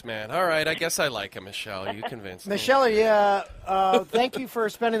 Renaissance man. All right, I guess I like him, Michelle. You convinced me. Michelle, thank you for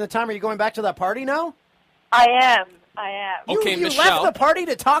spending the time. Are you going back to that party now? I am. Okay, you Michelle. left the party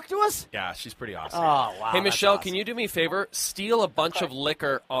to talk to us? Yeah, she's pretty awesome. Oh, wow. Hey, that's Michelle, awesome. can you do me a favor? Steal a bunch of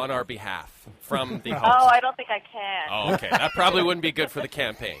liquor on our behalf from the host. Oh, I don't think I can. Oh, okay. That probably wouldn't be good for the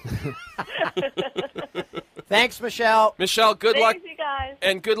campaign. Thanks, Michelle. Michelle, good luck. Thanks, you guys.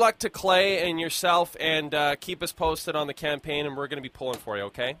 And good luck to Clay and yourself, and keep us posted on the campaign, and we're going to be pulling for you,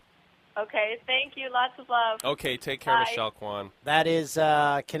 okay? Okay, thank you. Lots of love. Okay, take care, Bye. Michelle Kwan. That is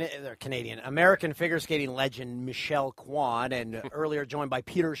Canadian, American figure skating legend Michelle Kwan, and earlier joined by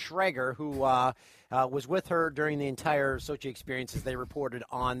Peter Schrager, who was with her during the entire Sochi experience as they reported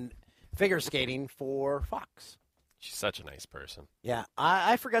on figure skating for Fox. She's such a nice person. Yeah,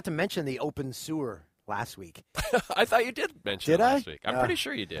 I forgot to mention the open sewer last week. I thought you did mention Did it I? last week. I'm pretty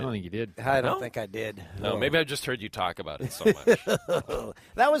sure you did. I don't think you did. I don't No? think I did. No, maybe I just heard you talk about it so much.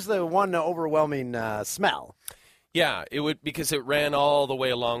 That was the one overwhelming smell. Yeah, it would, because it ran all the way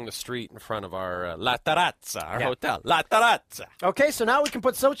along the street in front of our La Terrazza, our hotel. La Terrazza. Okay, so now we can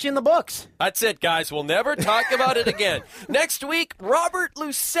put Sochi in the books. That's it, guys. We'll never talk about it again. Next week, Robert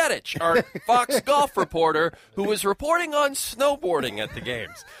Lucetich, our Fox golf reporter, who was reporting on snowboarding at the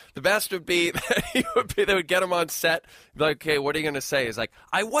games. The best would be that they would get him on set. Be like, okay, what are you going to say? He's like,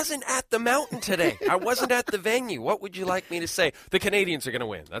 I wasn't at the mountain today. I wasn't at the venue. What would you like me to say? The Canadians are going to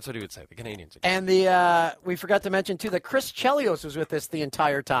win. That's what he would say. The Canadians are going to And we forgot to mention, too, that Chris Chelios was with us the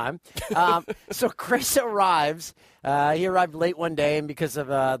entire time. So Chris arrives. He arrived late one day, and because of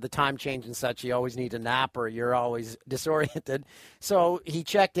the time change and such, you always need a nap or you're always disoriented. So he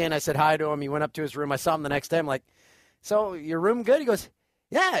checked in. I said hi to him. He went up to his room. I saw him the next day. I'm like, so your room good? He goes,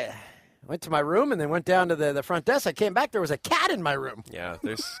 yeah. I went to my room and then went down to the front desk. I came back. There was a cat in my room. Yeah,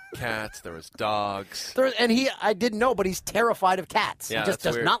 there's cats. There was dogs. I didn't know, but he's terrified of cats. Yeah, he just that's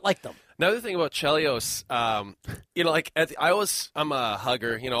does weird. not like them. Another thing about Chelios, I'm a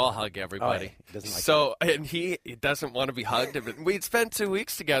hugger. I'll hug everybody. Oh, yeah. He doesn't like so, and he doesn't want to be hugged. We'd spent 2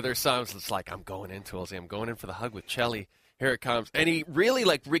 weeks together, so I was just like, I'm going in, Toolsy. I'm going in for the hug with Chelly. Here it comes. And he really,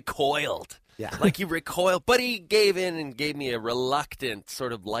 recoiled. Yeah. He recoiled, but he gave in and gave me a reluctant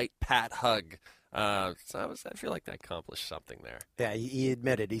sort of light pat hug. I feel like I accomplished something there. Yeah, he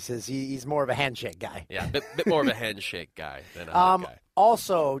admitted. He says he's more of a handshake guy. Yeah, a bit more of a handshake guy than a hug guy.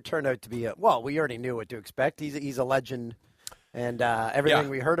 Also turned out to be we already knew what to expect. He's a legend, and everything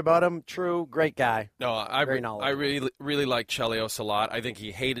we heard about him, true, great guy. No, I knowledgeable. really like Chelios a lot. I think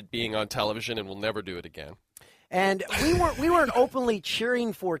he hated being on television and will never do it again. And we weren't openly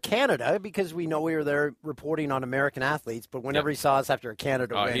cheering for Canada because we know we were there reporting on American athletes. But whenever he saw us after a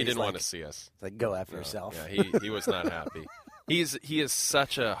Canada win, he didn't want to see us. It's like, go after yourself. Yeah, he was not happy. He is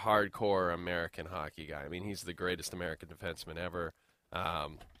such a hardcore American hockey guy. I mean, he's the greatest American defenseman ever.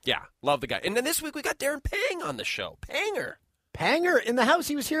 Love the guy. And then this week we got Darran Pang on the show. Panger in the house.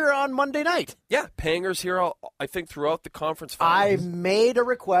 He was here on Monday night. Yeah, Panger's here, I think, throughout the conference finals. I made a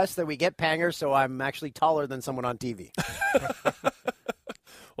request that we get Panger, so I'm actually taller than someone on TV.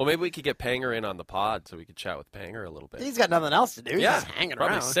 Well, maybe we could get Panger in on the pod so we could chat with Panger a little bit. He's got nothing else to do. He's just hanging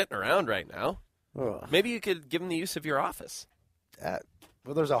probably around. Sitting around right now. Ugh. Maybe you could give him the use of your office.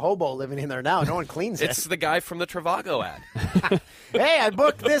 Well, there's a hobo living in there now. No one cleans it. It's the guy from the Trivago ad. Hey, I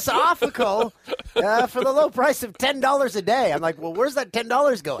booked this offical for the low price of $10 a day. I'm like, well, where's that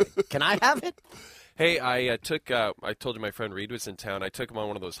 $10 going? Can I have it? Hey, I told you my friend Reed was in town. I took him on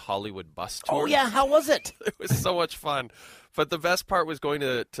one of those Hollywood bus tours. Oh, yeah. How was it? It was so much fun. But the best part was going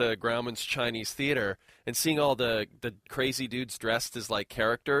to Grauman's Chinese Theater and seeing all the crazy dudes dressed as,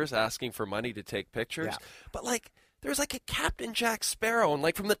 characters asking for money to take pictures. Yeah. But, there's a Captain Jack Sparrow,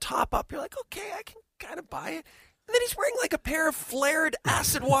 and from the top up, you're like, okay, I can kind of buy it. And then he's wearing a pair of flared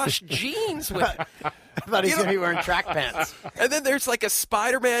acid wash jeans. I thought he's going to be wearing track pants. And then there's a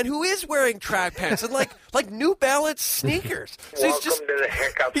Spider-Man who is wearing track pants and like New Balance sneakers. So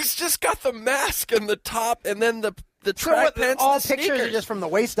he's just got the mask and the top, and then the track pants. All and the pictures sneakers are just from the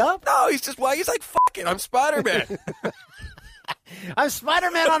waist up? No, he's like, fuck it, I'm Spider-Man. I'm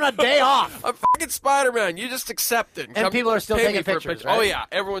Spider-Man on a day off. I'm fucking Spider-Man. You just accept it. And people are still taking pictures, right? Oh, yeah.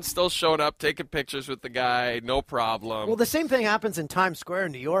 Everyone's still showing up, taking pictures with the guy. No problem. Well, the same thing happens in Times Square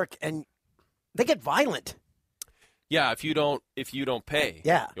in New York, and they get violent. Yeah, if you don't pay.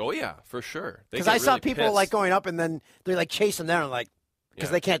 Yeah. Oh, yeah, for sure. Because I saw people, going up, and then they're, chasing them, because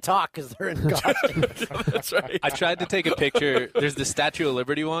they can't talk because they're in costume. That's right. I tried to take a picture. There's the Statue of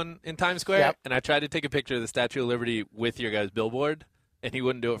Liberty one in Times Square, and I tried to take a picture of the Statue of Liberty with your guys' billboard, and he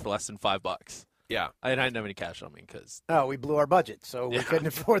wouldn't do it for less than $5. Yeah. I didn't have any cash on me because... Oh, we blew our budget, so we couldn't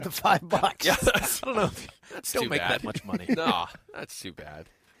afford the $5. Yeah, I don't know. Don't make bad. that much money. No, that's too bad.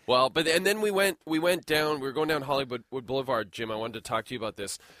 Well, and then we went down. We were going down Hollywood Boulevard, Jim. I wanted to talk to you about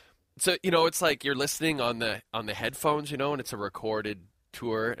this. So it's like you're listening on the headphones, and it's a recorded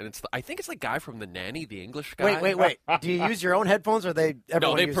tour, and I think it's the guy from The Nanny, the English guy. Wait. Do you use your own headphones, or they?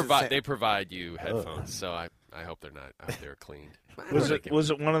 No, they provide you headphones. So I hope they're not out there cleaned. Was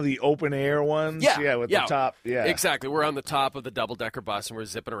it one of the open air ones? Yeah, with the top. Yeah, exactly. We're on the top of the double-decker bus and we're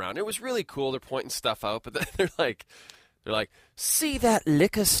zipping around. It was really cool. They're pointing stuff out, but then they're like, see that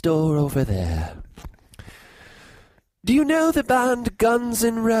liquor store over there? Do you know the band Guns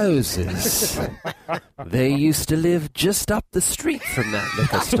N' Roses? They used to live just up the street from that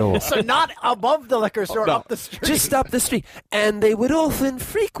liquor store. So not above the liquor store, up the street. Just up the street. And they would often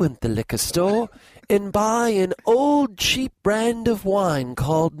frequent the liquor store and buy an old cheap brand of wine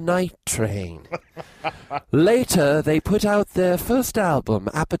called Night Train. Later, they put out their first album,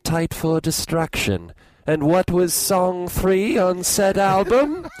 Appetite for Destruction. And what was song 3 on said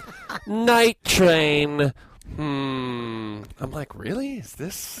album? Night Train. I'm like, really?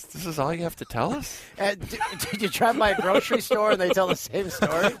 This is all you have to tell us? Did you drive by a grocery store and they tell the same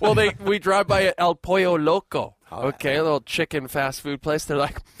story? Well, we drive by El Pollo Loco. Okay, a little chicken fast food place. They're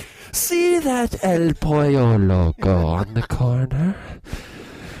like, see that El Pollo Loco on the corner?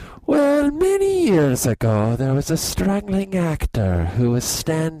 Well, many years ago, there was a struggling actor who would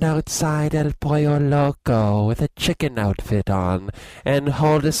stand outside El Pollo Loco with a chicken outfit on and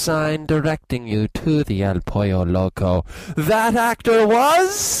hold a sign directing you to the El Pollo Loco. That actor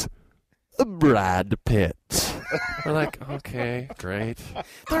was Brad Pitt. We're like, okay, great.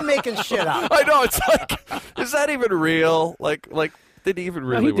 They're making shit up. I know, it's like, is that even real? Like, did he even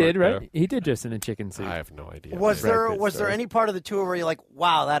really he did, work right? there? He did just in a chicken suit. I have no idea. Was there any part of the tour where you're like,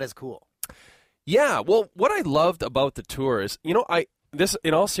 wow, that is cool? Yeah, well, what I loved about the tour is,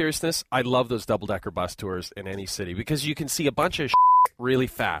 in all seriousness, I love those double-decker bus tours in any city because you can see a bunch of really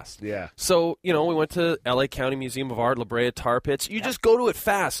fast. Yeah. So, we went to L.A. County Museum of Art, La Brea Tar Pits. You just go to it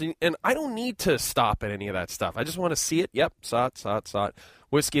fast, and I don't need to stop at any of that stuff. I just want to see it. Yep, saw it.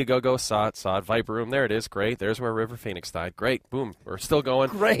 Whiskey A Go-Go, saw it. Viper Room, there it is. Great. There's where River Phoenix died. Great. Boom. We're still going.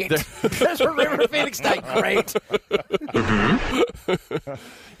 Great. There's where River Phoenix died. Great.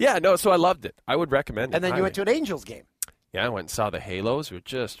 Yeah, no, so I loved it. I would recommend it. And then you went to an Angels game. Yeah, I went and saw the Halos. We were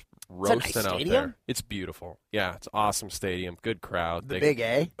just roasting out stadium? there. It's beautiful. Yeah, it's an awesome stadium. Good crowd. The Big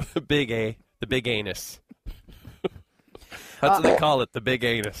A? Big A. The Big Anus. That's what they call it, the Big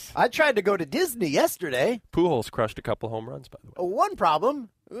Anus. I tried to go to Disney yesterday. Pujols crushed a couple home runs, by the way. One problem,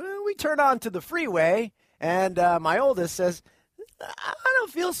 we turn on to the freeway, and my oldest says, I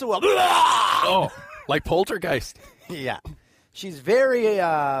don't feel so well. Oh, like Poltergeist. Yeah. She's very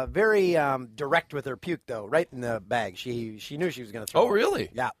direct with her puke, though, right in the bag. She knew she was going to throw Oh, it. really?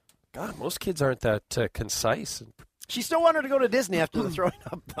 Yeah. God, most kids aren't that concise. She still wanted to go to Disney after the throwing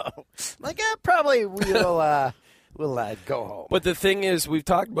up, though. Like, probably we'll go home. But the thing is, we've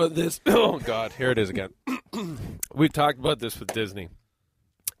talked about this. Oh, God, here it is again. We've talked about this with Disney.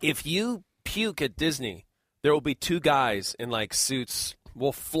 If you puke at Disney, there will be two guys in, suits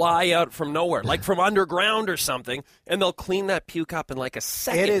will fly out from nowhere, like from underground or something, and they'll clean that puke up in a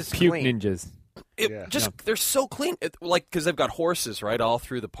second. It is Puke clean. ninjas. They're so clean. Because they've got horses, right, all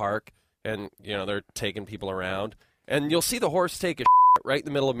through the park, and, they're taking people around. And you'll see the horse take a right in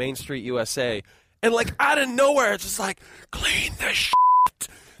the middle of Main Street, USA, and, out of nowhere, it's just clean the shit.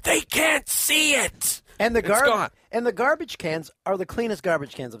 They can't see it. And It's gone. the garbage cans are the cleanest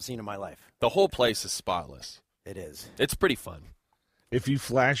garbage cans I've seen in my life. The whole place is spotless. It is. It's pretty fun. If you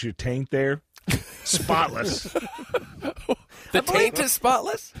flash your taint there, spotless. The taint is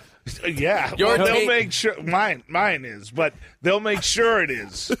spotless? Yeah. Your They'll taint- make sure. Mine is, but they'll make sure it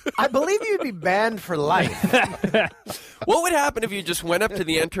is. I believe you'd be banned for life. What would happen if you just went up to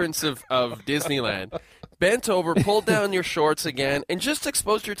the entrance of Disneyland, bent over, pulled down your shorts again, and just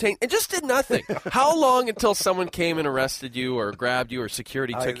exposed your taint and just did nothing? How long until someone came and arrested you or grabbed you or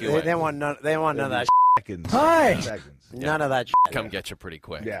security took you away? They want none of that Seconds. Hi. Seconds. None of that Come get you pretty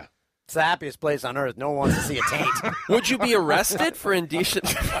quick. Yeah. It's the happiest place on earth. No one wants to see a taint. Would you be arrested for indecent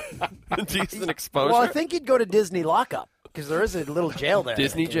exposure? Well, I think you'd go to Disney lockup because there is a little jail there.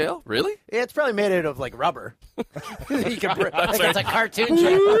 Disney jail? Really? Yeah, it's probably made out of rubber. You can it's a cartoon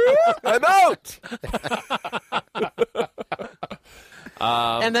jail. I'm out.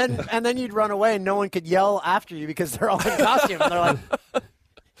 And then you'd run away and no one could yell after you because they're all in costume and they're like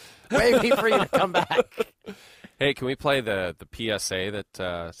waiting for you to come back. Hey, can we play the PSA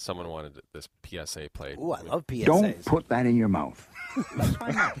that someone wanted this PSA played? Ooh, I love PSAs. Don't put that in your mouth.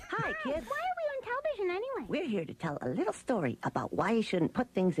 Hi, kids. Why are we on television anyway? We're here to tell a little story about why you shouldn't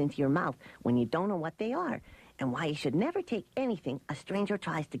put things into your mouth when you don't know what they are, and why you should never take anything a stranger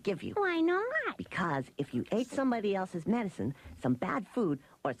tries to give you. Why not? Because if you ate somebody else's medicine, some bad food,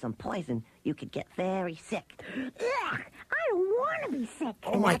 or some poison, you could get very sick. Ugh, I don't want to be sick.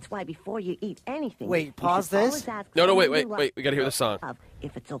 And that's why before you eat anything... Wait, pause this? No, wait. We got to hear the song.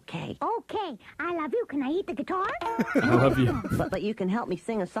 If it's okay. Okay, I love you. Can I eat the guitar? I love you. But you can help me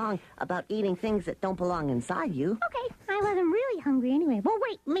sing a song about eating things that don't belong inside you. Okay, I wasn't really hungry anyway. Well,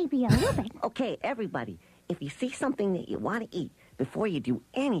 wait, maybe a little bit. Okay, everybody, if you see something that you want to eat, before you do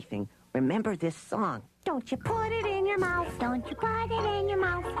anything, remember this song. Don't you put it in your mouth. Don't you put it in your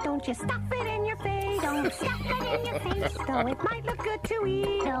mouth. Don't you stuff it in your face. Don't stuff it in your face. Though it might look good to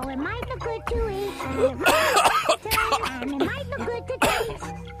eat. Though it might look good to eat. And it might look good to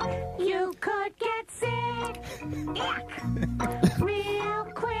taste. You could get sick. Ick. Real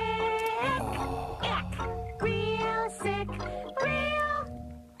quick. Ick. Real sick. Real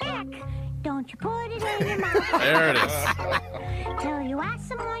ick. Don't you put it in your mouth. There it is. Till you ask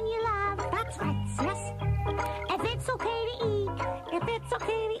someone you love. That's right, sis. If it's okay to eat. If it's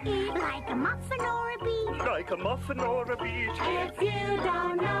okay to eat. Like a muffin or a beet. Like a muffin or a beet. If you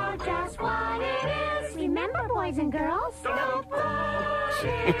don't know just what it is. Remember, boys and girls. Don't put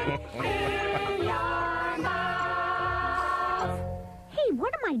it in your mouth. Hey,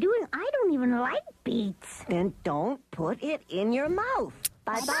 what am I doing? I don't even like beets. Then don't put it in your mouth.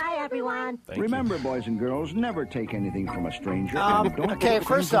 Bye-bye, everyone. Remember, boys and girls, never take anything from a stranger. and don't Okay, put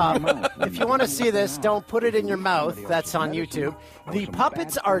first things in off, your mouth. if you want to see this, don't put it in your mouth. That's on YouTube. The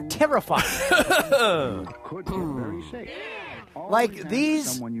puppets are terrifying. Could get very sick. Like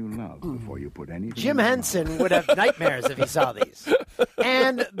these, Someone you love before you put anything. Jim Henson would have nightmares if he saw these.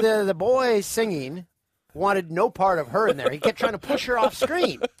 And the boy singing wanted no part of her in there. He kept trying to push her off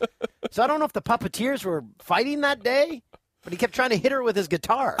screen. So I don't know if the puppeteers were fighting that day, but he kept trying to hit her with his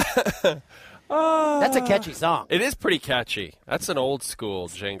guitar. That's a catchy song. It is pretty catchy. That's an old school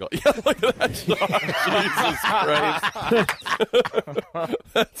jingle. Yeah, look at that song. Jesus Christ.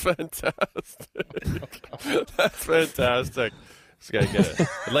 That's fantastic. That's fantastic. Just gotta get it.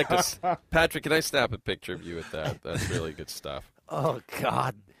 I'd like to. Patrick, can I snap a picture of you with that? That's really good stuff. Oh,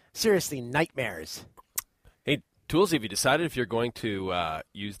 God. Seriously, nightmares. Hey, Tools, have you decided if you're going to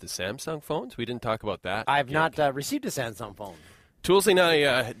use the Samsung phones? We didn't talk about that. I have not received a Samsung phone. Toolsy and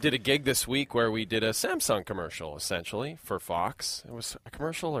I did a gig this week where we did a Samsung commercial, essentially, for Fox. It was a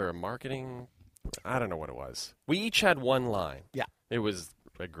commercial or a marketing, I don't know what it was. We each had one line. Yeah. It was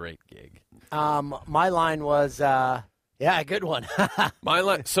a great gig. My line was, yeah, a good one. My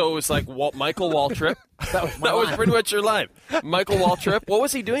line, so it was like Michael Waltrip. That was pretty much your line. Michael Waltrip, what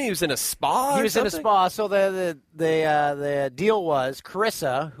was he doing? He was in a spa He or was in a something? spa. So the deal was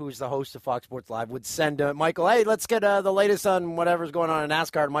Carissa, who's the host of Fox Sports Live, would send Michael, hey, let's get the latest on whatever's going on in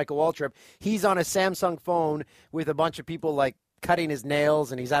NASCAR and Michael Waltrip. He's on a Samsung phone with a bunch of people like cutting his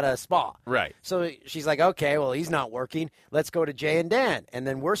nails, and he's at a spa. Right. So she's like, okay, well, he's not working. Let's go to Jay and Dan. And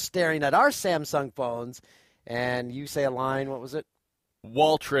then we're staring at our Samsung phones, and you say a line. What was it?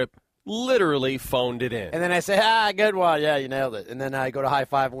 Waltrip literally phoned it in. And then I say, good one. Yeah, you nailed it. And then I go to high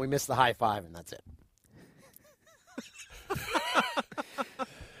five, and we miss the high five, and that's it.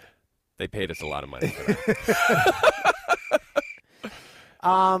 They paid us a lot of money for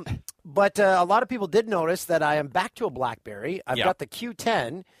that. But a lot of people did notice that I am back to a BlackBerry. I've got the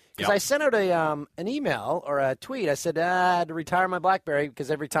Q10 because I sent out an email or a tweet. I said I had to retire my BlackBerry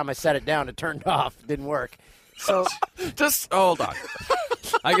because every time I set it down, it turned off. It didn't work. So just hold on.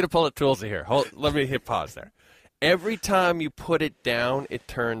 I got to pull a Toolsy here. Let me hit pause there. Every time you put it down, it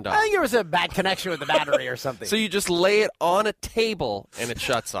turned off. I think it was a bad connection with the battery or something. So you just lay it on a table and it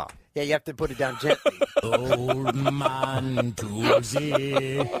shuts off. Yeah, you have to put it down gently. Old man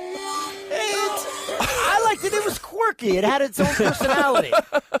Toolsy. I liked it. It was quirky. It had its own personality.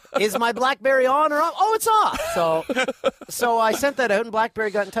 Is my BlackBerry on or off? Oh, it's off. So I sent that out, and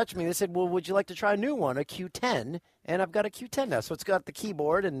BlackBerry got in touch with me. They said, well, would you like to try a new one, a Q10? And I've got a Q10 now. So it's got the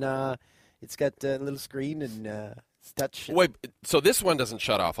keyboard, and it's got a little screen, and it's touch. Wait, so this one doesn't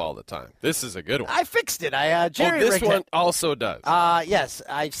shut off all the time. This is a good one. I fixed it. Jerry this rigged one it. also does. Yes,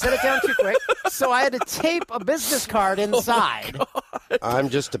 I set it down too quick, so I had to tape a business card inside. I'm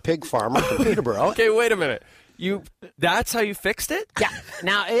just a pig farmer from Peterborough. Okay, wait a minute. That's how you fixed it? Yeah.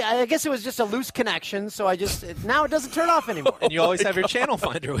 Now, I guess it was just a loose connection, so now it doesn't turn off anymore. And you always have your channel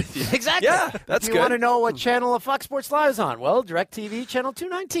finder with you. Exactly. Yeah, that's if good. You want to know what channel of Fox Sports Live is on? Well, DirecTV channel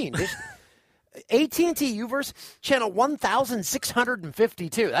 219. AT&T Uverse channel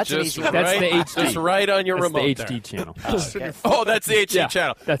 1652. That's an easy one. That's the HD. Just right on your That's remote the HD there. channel. Okay. Oh, that's the HD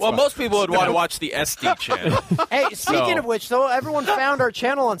channel. that's Well, fine. most people would want to watch the SD channel. Hey, speaking of which, though, everyone found our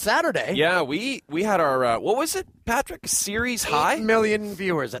channel on Saturday. Yeah, we had our, what was it, Patrick? Series High? 8 million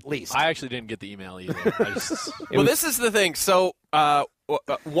viewers, at least. I actually didn't get the email either. This is the thing. So a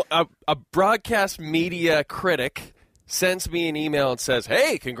broadcast media critic sends me an email and says,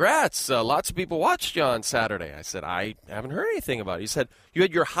 hey, congrats. Lots of people watched you on Saturday. I said, I haven't heard anything about it. He said, you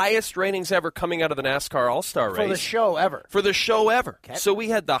had your highest ratings ever coming out of the NASCAR All-Star race. For the show ever. For the show ever. Okay. So we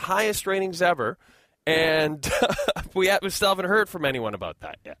had the highest ratings ever, and we still haven't heard from anyone about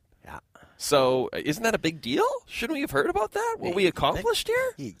that yet. Yeah. So isn't that a big deal? Shouldn't we have heard about that? What we accomplished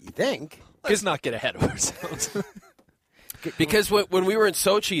here? You think? Let's not get ahead of ourselves. Because when we were in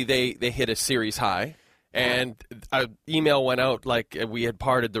Sochi, they hit a series high. And an email went out like we had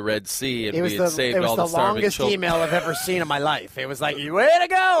parted the Red Sea and we had saved all the starving children. It was the longest email I've ever seen in my life. It was like, way to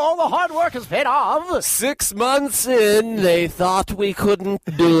go! All the hard work has paid off. 6 months in, they thought we couldn't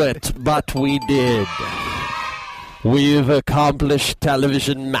do it, but we did. We've accomplished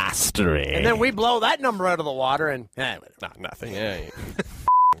television mastery. And then we blow that number out of the water and... nothing. Yeah,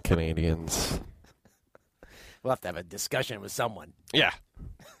 Canadians. We'll have to have a discussion with someone. Yeah.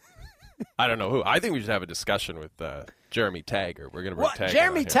 I don't know who. I think we should have a discussion with Jeremy Taggart. We're going to bring Taggart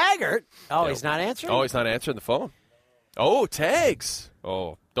Jeremy on here. Taggart? Oh, he's not answering? Oh, he's not answering the phone. Oh, Tags.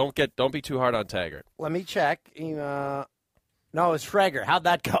 Oh, don't be too hard on Taggart. Let me check. No, it's Schrager. How'd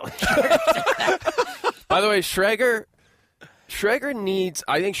that go? By the way, Schrager needs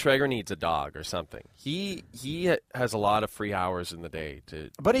a dog or something. He has a lot of free hours in the day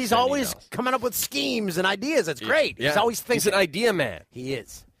But he's always coming up with schemes and ideas. It's great. Yeah. He's always thinking. He's an idea man. He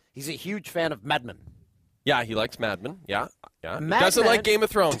is. He's a huge fan of Mad Men. Yeah, he likes Mad Men. Yeah. Mad Doesn't Men. like Game of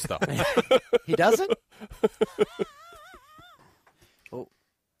Thrones, though. He doesn't? Oh,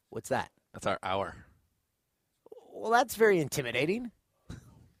 what's that? That's our hour. Well, that's very intimidating.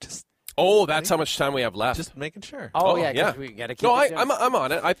 Oh, that's how much time we have left. Just making sure. Oh, yeah, 'cause we got to keep it going. I'm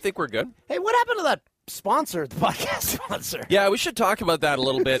on it. I think we're good. Hey, what happened to that sponsor, the podcast sponsor? Yeah, we should talk about that a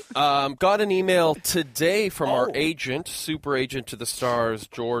little bit. Got an email today from our agent, super agent to the Stars,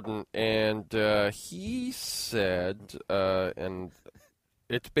 Jordan, and he said, and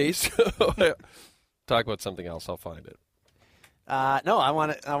it's based. Talk about something else. I'll find it. No, I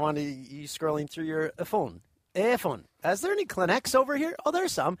want you scrolling through your phone. phone. Is there any Kleenex over here? Oh,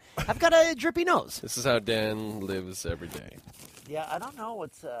 there's some. I've got a drippy nose. This is how Dan lives every day. Yeah, I don't know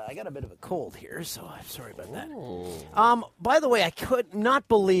what's. I got a bit of a cold here, so I'm sorry about that. Oh. By the way, I could not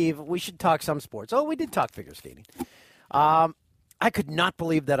believe we should talk some sports. Oh, we did talk figure skating. I could not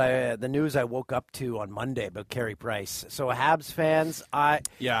believe that the news I woke up to on Monday about Carey Price. So, Habs fans, that's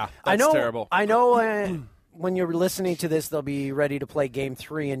terrible. I know. When you're listening to this, they'll be ready to play Game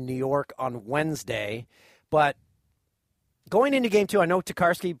 3 in New York on Wednesday. But going into Game 2, I know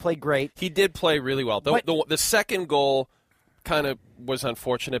Tokarski played great. He did play really well. The second goal kind of was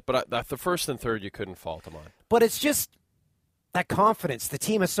unfortunate, but the first and third you couldn't fault him on. But it's just that confidence. The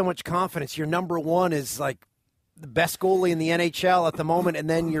team has so much confidence. Your number one is like the best goalie in the NHL at the moment, and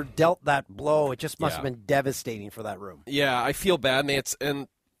then you're dealt that blow. It just must have been devastating for that room. Yeah, I feel bad, and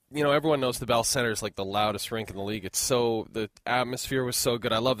everyone knows the Bell Center is like the loudest rink in the league. The atmosphere was so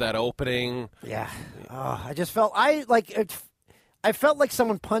good. I love that opening. Yeah. I just felt I felt like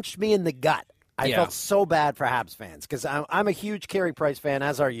someone punched me in the gut. I felt so bad for Habs fans because I'm a huge Carey Price fan,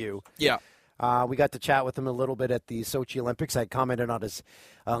 as are you. Yeah. We got to chat with him a little bit at the Sochi Olympics. I commented on his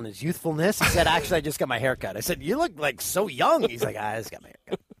youthfulness. He said, "Actually, I just got my hair cut." I said, "You look like so young." He's like, "I just got my hair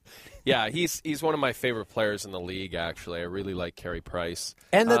cut." Yeah, he's one of my favorite players in the league, actually. I really like Carey Price.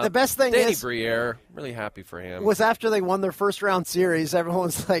 And the best thing Danny is, Briere, really happy for him. Was after they won their first round series,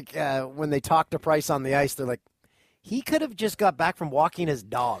 everyone's like, when they talked to Price on the ice, they're like, he could have just got back from walking his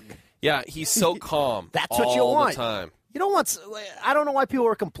dog. Yeah, he's so calm. That's what you want. All the time. You don't want. I don't know why people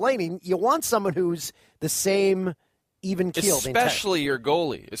are complaining. You want someone who's the same, even-keeled. Especially your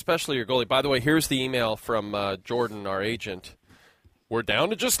goalie. By the way, here's the email from Jordan, our agent. We're down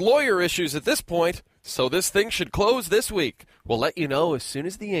to just lawyer issues at this point, so this thing should close this week. We'll let you know as soon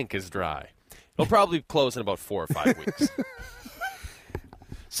as the ink is dry. It'll probably close in about 4 or 5 weeks.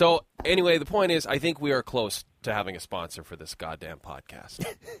 So, anyway, the point is, I think we are close to having a sponsor for this goddamn podcast.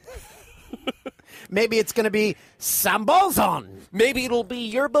 Maybe it's going to be Sambalzon. Maybe it'll be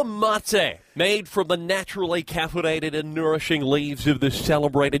yerba mate, made from the naturally caffeinated and nourishing leaves of the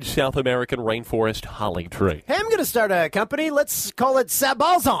celebrated South American rainforest holly tree. Hey, I'm going to start a company. Let's call it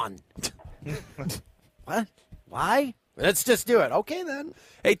Sambalzon. What? Why? Let's just do it. Okay, then.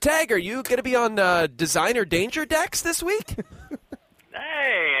 Hey, Tag, are you going to be on Designer Danger Decks this week?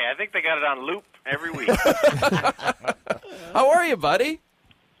 Hey, I think they got it on loop every week. How are you, buddy?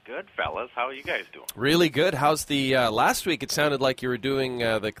 Good, fellas. How are you guys doing? Really good. How's the last week? It sounded like you were doing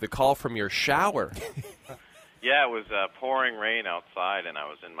the call from your shower. Yeah, it was pouring rain outside, and I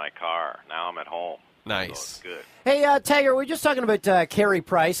was in my car. Now I'm at home. Nice. So it's good. Hey, Tagger, we're just talking about Carey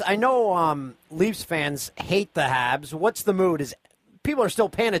Price. I know Leafs fans hate the Habs. What's the mood? Is people are still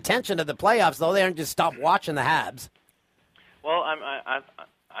paying attention to the playoffs, though? They aren't just stopped watching the Habs. Well, I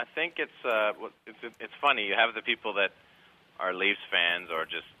think it's funny. You have the people that are Leafs fans or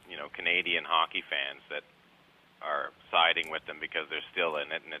just Canadian hockey fans that are siding with them because they're still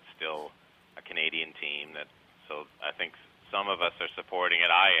in it and it's still a Canadian team. So I think some of us are supporting it.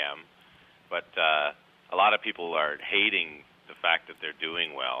 I am, but a lot of people are hating the fact that they're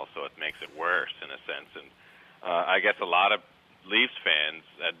doing well, so it makes it worse in a sense. And I guess a lot of Leafs fans,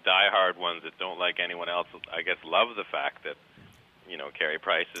 diehard ones that don't like anyone else, I guess love the fact that Carey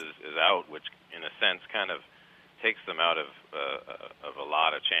Price is out, which in a sense kind of takes them out of a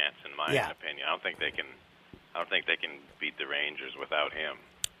lot of chance, in my opinion. I don't think they can beat the Rangers without him.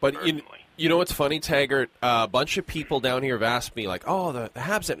 But you know what's funny, Taggart? A bunch of people down here have asked me, like, "Oh, the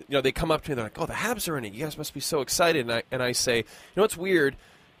Habs." They come up to me, they're like, "Oh, the Habs are in it. You guys must be so excited." And I say, it's weird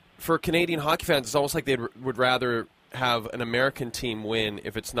for Canadian hockey fans. It's almost like they would rather have an American team win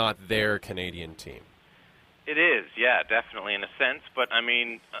if it's not their Canadian team. It is, yeah, definitely in a sense. But I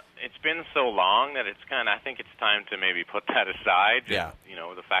mean, it's been so long that I think it's time to maybe put that aside. Yeah.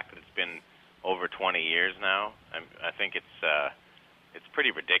 The fact that it's been over 20 years now, I think it's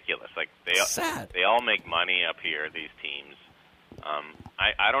pretty ridiculous. Like they all make money up here, these teams.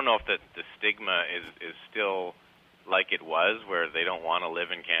 I don't know if the stigma is still like it was, where they don't want to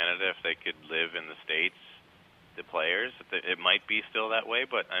live in Canada if they could live in the States. The players, it might be still that way,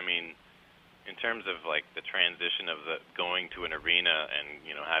 but I mean, in terms of like the transition of the going to an arena and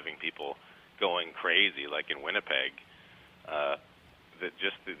having people going crazy like in Winnipeg,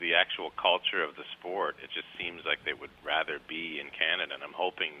 the actual culture of the sport, it just seems like they would rather be in Canada. And I'm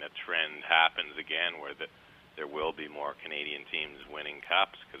hoping the trend happens again where there will be more Canadian teams winning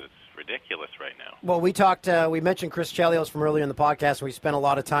cups because it's ridiculous right now. Well, we mentioned Chris Chelios from earlier in the podcast, and we spent a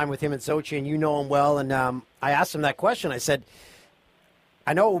lot of time with him in Sochi, and you know him well. And I asked him that question. I said,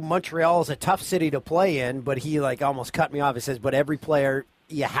 I know Montreal is a tough city to play in, but he almost cut me off. He says, but every player,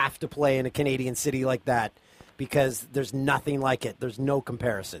 you have to play in a Canadian city like that because there's nothing like it. There's no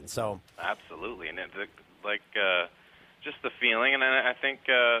comparison. So absolutely, and it's just the feeling, and I think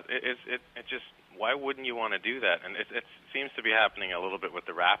it just. Why wouldn't you want to do that? And it seems to be happening a little bit with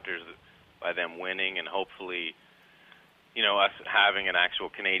the Raptors by them winning and hopefully, us having an actual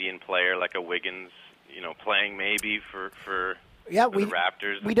Canadian player like a Wiggins, playing maybe for the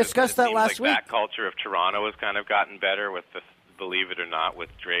Raptors. We discussed that last week. That culture of Toronto has kind of gotten better with the, believe it or not, with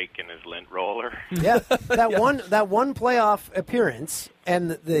Drake and his lint roller. Yeah, that one playoff appearance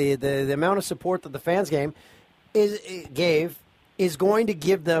and the amount of support that the fans gave is going to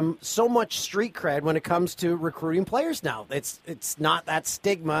give them so much street cred when it comes to recruiting players now. It's not that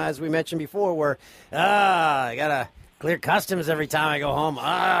stigma, as we mentioned before, where, I got to clear customs every time I go home.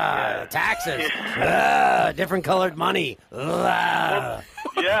 Taxes. Different colored money. Well,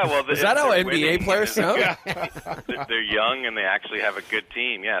 is that how NBA players sound? They're young and they actually have a good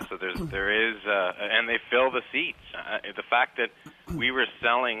team. Yeah, so there is, and they fill the seats. The fact that we were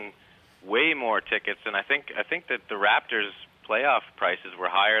selling way more tickets, and I think that the Raptors playoff prices were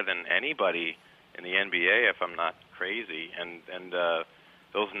higher than anybody in the NBA, if I'm not crazy. And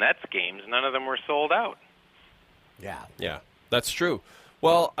those Nets games, none of them were sold out. Yeah, that's true.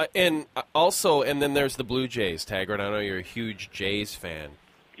 Well, and then there's the Blue Jays, Taggart. I know you're a huge Jays fan.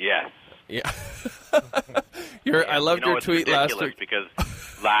 Yes. Yeah. I loved your tweet last week because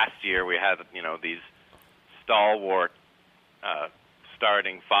last year we had these stalwart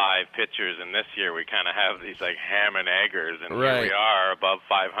starting 5 pitchers, and this year we kind of have these ham and eggers, and here we are above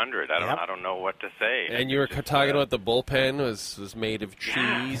 500. I don't know what to say. And you were talking about the bullpen was made of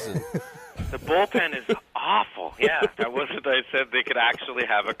cheese. And the bullpen is awful. Yeah, I said they could actually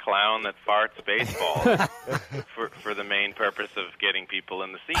have a clown that farts baseball for the main purpose of getting people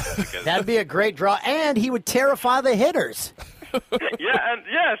in the seats. Because that'd be a great draw, and he would terrify the hitters. Yeah, and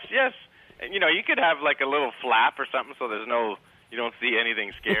yes. And, you could have a little flap or something, so you don't see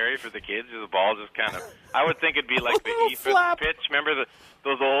anything scary for the kids. The ball just kind of. I would think it'd be like the Ephus pitch. Remember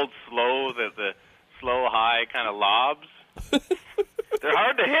those old the slow high kind of lobs. They're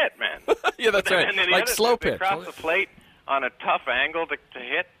hard to hit, man. Yeah, that's right. And then slow pitch. They cross the plate on a tough angle to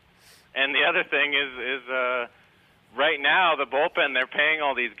hit. And the other thing is right now the bullpen, they're paying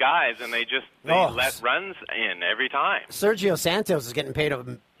all these guys, and they let runs in every time. Sergio Santos is getting paid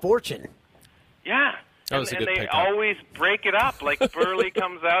a fortune. Yeah. And they always break it up. Like Burley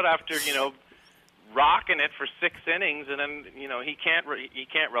comes out after rocking it for 6 innings, and then he can't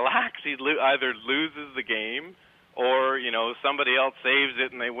relax. He either loses the game, or somebody else saves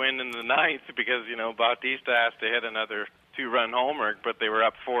it and they win in the 9th because Bautista has to hit another 2-run homer, but they were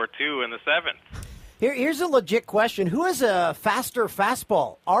up 4-2 in the 7th. Here's a legit question: who has a faster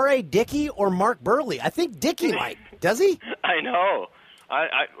fastball, R.A. Dickey or Mark Burley? I think Dickey might. Does he? I know.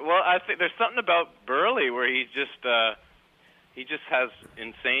 I think there's something about Burley where he just has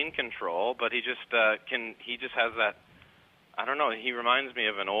insane control, but he just has that. I don't know. He reminds me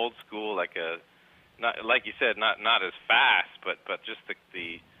of an old school, not like you said, not as fast, but just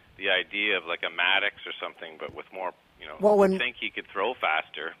the idea of like a Maddox or something, but with more. I think he could throw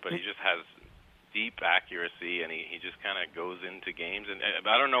faster, but he just has deep accuracy, and he just kind of goes into games. And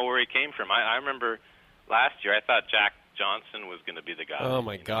I don't know where he came from. I remember last year I thought Jack Johnson was going to be the guy. Oh,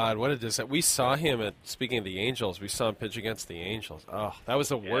 my God. What a disaster. We saw him speaking of the Angels, we saw him pitch against the Angels. Oh, that was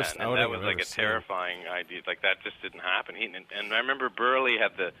the worst outing that was I've ever a seen. terrifying idea. Like, that just didn't happen. And I remember Burley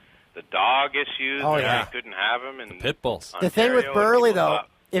had the dog issues. Oh, yeah. They couldn't have him. And the pit bulls. The thing with Burley, though,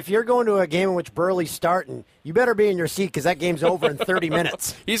 if you're going to a game in which Burley's starting, you better be in your seat because that game's over in 30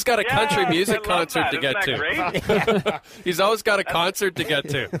 minutes. He's got a country music concert to get to. He's always got a concert to get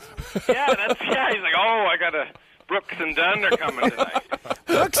to. He's like, I got a Brooks and Dunn are coming tonight.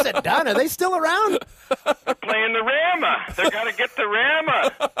 Brooks and Dunn, are they still around? They're playing the Rama. They got to get the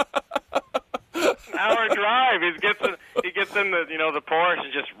Rama. An hour drive. He gets in the Porsche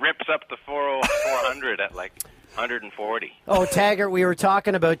and just rips up the 400 at like 140. Oh, Taggart, we were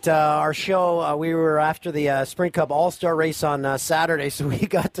talking about our show. We were after the Sprint Cup All-Star race on Saturday, so we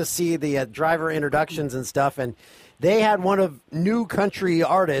got to see the driver introductions and stuff, and they had one of New Country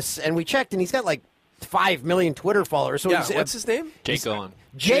artists, and we checked, and he's got like 5 million Twitter followers. So Yeah, he's, what's his name? Jake Owen.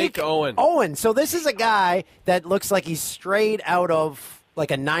 Jake Owen. Owen. So this is a guy that looks like he's straight out of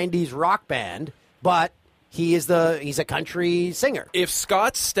like a 90s rock band, but he's a country singer. If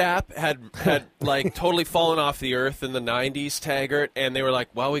Scott Stapp had like totally fallen off the earth in the 90s, Taggart, and they were like,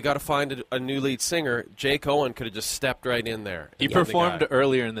 well, we got to find a new lead singer, Jake Owen could have just stepped right in there. He performed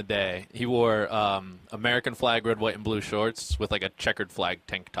earlier in the day. He wore American flag, red, white, and blue shorts with like a checkered flag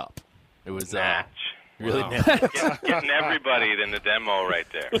tank top. It was really getting everybody in the demo right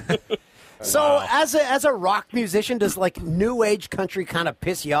there. So as a rock musician, does like new age country kind of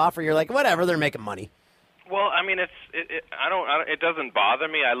piss you off, or you're like, whatever, they're making money? Well, I mean, it doesn't bother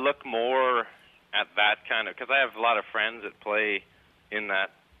me. I look more at that kind of, because I have a lot of friends that play in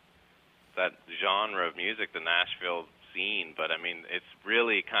that genre of music, the Nashville scene. But I mean, it's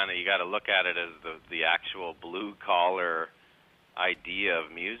really kind of, you got to look at it as the actual blue collar idea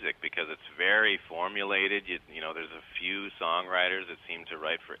of music, because it's very formulated. You know, there's a few songwriters that seem to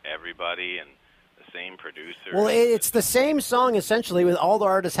write for everybody, and the same producer. Well, it's the same song essentially with all the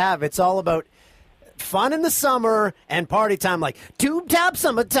artists have. It's all about fun in the summer and party time, like tube top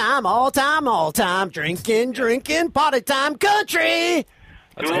summertime, all time, drinking, party time, country.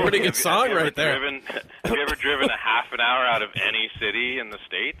 That's a pretty good song right there. Have you ever driven a half an hour out of any city in the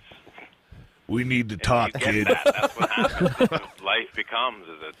States? We need to talk, kid. That's what happens. That's what life becomes,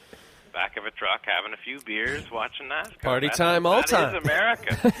 is a back of a truck having a few beers, watching NASCAR. Party time, all time. That is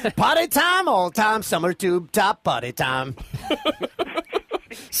America. Party time, all time, summer tube top, party time.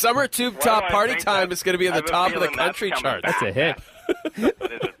 Summer tube top party time is going to be at the top of the country chart. That's a hit.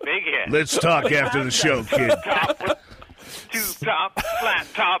 It's a big hit. Let's talk after the show, kid. Tube top, flat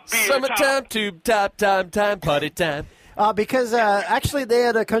top, beer Summertime, top. tube top, time, party time. Because actually they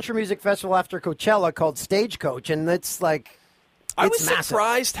had a country music festival after Coachella called Stagecoach, and it's like I it's was massive.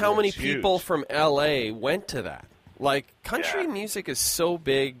 surprised how many It's people huge. from L.A. went to that. Like, country music is so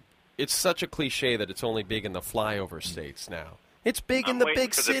big, it's such a cliche that it's only big in the flyover states now. It's big in the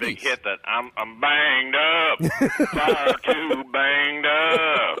big for cities. The big hit that I'm banged up, far too banged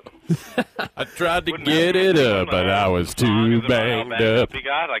up. I tried to get it up, but I was too banged up. You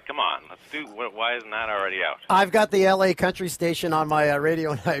got like, come on, let's do. Why isn't that already out? I've got the LA country station on my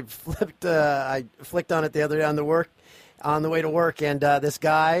radio, and I flicked on it the other day on the way to work, and this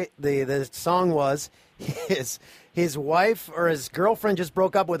guy, the song was his wife or his girlfriend just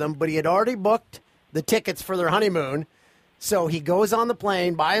broke up with him, but he had already booked the tickets for their honeymoon. So he goes on the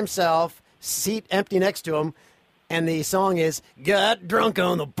plane by himself, seat empty next to him, and the song is "Got Drunk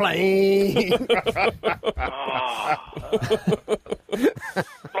on the Plane."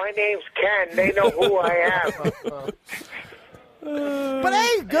 My name's Ken. They know who I am. But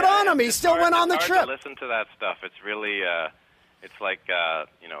hey, good on him. He still went on the It's trip. hard to listen to that stuff. It's really, it's like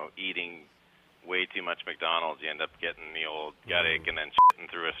eating way too much McDonald's. You end up getting the old gut ache and then shitting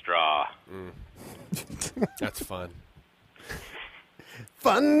through a straw. That's fun.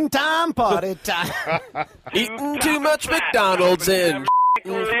 Fun time, party time. Eating too much McDonald's and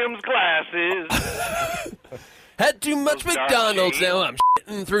Williams glasses. had too much Those dark McDonald's, shades. now I'm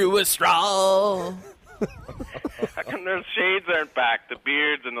shitting through a straw. How come those shades aren't back? The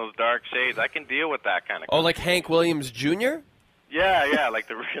beards and those dark shades. I can deal with that kind of. Oh, like Hank Williams Jr.? Yeah, like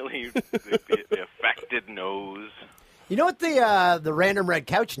the really the affected nose. You know what the random red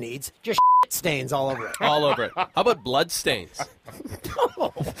couch needs? Just shit stains all over it. All over it. How about blood stains?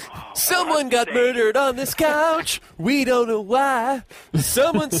 Someone got murdered on this couch. We don't know why.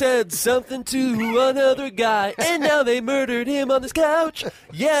 Someone said something to another guy, and now they murdered him on this couch.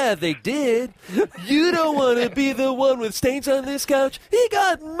 Yeah, they did. You don't want to be the one with stains on this couch. He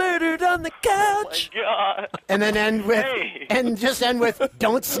got murdered on the couch. Oh my God. And then end with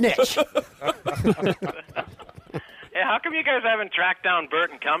 "Don't snitch." Hey, how come you guys haven't tracked down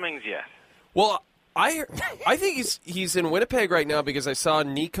Burton Cummings yet? Well, I think he's in Winnipeg right now because I saw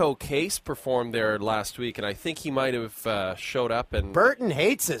Nico Case perform there last week, and I think he might have showed up. And Burton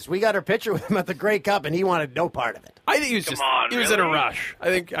hates us. We got our picture with him at the Grey Cup, and he wanted no part of it. I think he was he was in a really? rush. I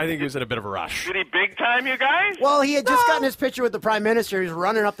think he was in a bit of a rush. Did he big time you guys? Well, he had just gotten his picture with the Prime Minister. He was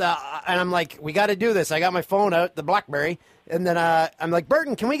running up and I'm like, we got to do this. I got my phone out, the BlackBerry, and then I'm like,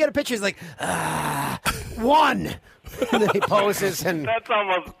 Burton, can we get a picture? He's like, one. And then he poses, and that's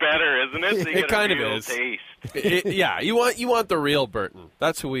almost better, isn't it? So you It get kind a of real is. Taste. Yeah, you want the real Burton.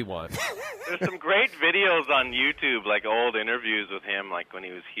 That's who we want. There's some great videos on YouTube, like old interviews with him, like when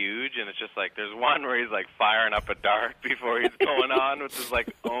he was huge, and it's just like there's one where he's like firing up a dart before he's going on with his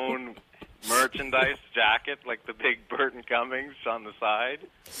like own merchandise jacket, like the big Burton Cummings on the side.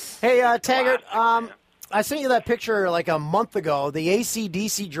 hey, Taggart, I sent you that picture like a month ago. The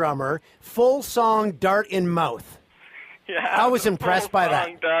AC/DC drummer, full song dart in mouth. Yeah, I was impressed by that.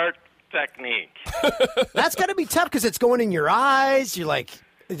 full-song dart technique. That's got to be tough because it's going in your eyes. You're like,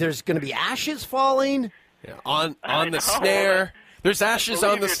 there's going to be ashes falling. Yeah, on the snare. There's ashes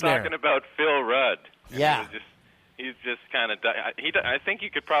on the snare. You're talking about Phil Rudd. Yeah. He's just kind of. I think you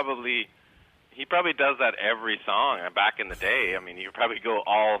could probably. He probably does that every song. Back in the day, I mean, you could probably go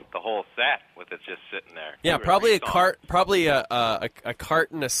the whole set with it just sitting there. Yeah, probably a cart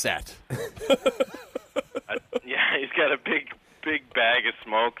and a set. Yeah, he's got a big bag of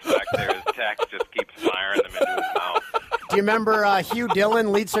smokes back there. His tech just keeps firing them into his mouth. Do you remember Hugh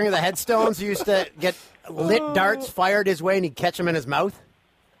Dillon, lead singer of the Headstones, who used to get lit darts fired his way and he'd catch them in his mouth?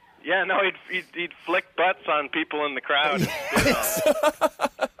 Yeah, no, he'd flick butts on people in the crowd.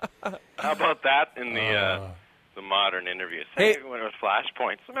 How about that in the modern interviews? Hey, when it was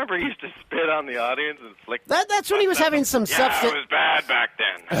Flashpoints, remember he used to spit on the audience and flick. That's when he was having some substance. Yeah, it was bad back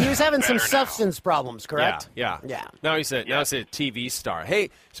then. He was having some substance problems, correct? Yeah. Now he's a TV star. Hey,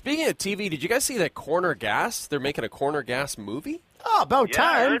 speaking of TV, did you guys see that Corner Gas? They're making a Corner Gas movie. Oh, about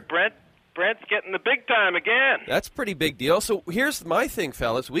time. I heard Brent's getting the big time again. That's a pretty big deal. So here's my thing,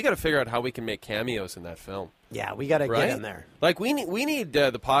 fellas. We got to figure out how we can make cameos in that film. Yeah, we got to get in there. Like we need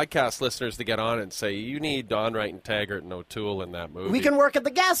the podcast listeners to get on and say you need Don Wright and Taggart and O'Toole in that movie. We can work at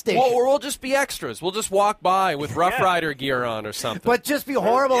the gas station. Or we'll just be extras. We'll just walk by with Rough Rider gear on or something. But just be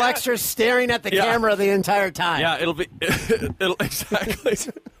horrible extras staring at the camera the entire time. Yeah, it'll exactly.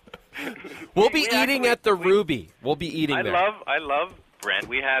 We'll be eating at the Ruby. We'll be eating there. I love Brent.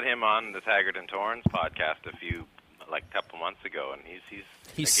 We had him on the Taggart and Torrance podcast a couple months ago, and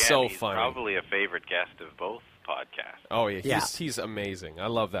he's so funny. Probably a favorite guest of both podcasts. Oh yeah, he's amazing. I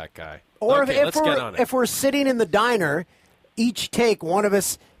love that guy. Or okay, let's get on it. If we're sitting in the diner, each take one of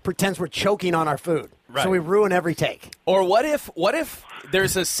us pretends we're choking on our food, so we ruin every take. Or what if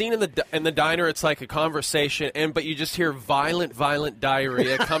there's a scene in the diner? It's like a conversation, but you just hear violent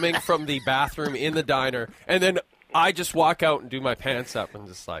diarrhea coming from the bathroom in the diner, and then I just walk out and do my pants up and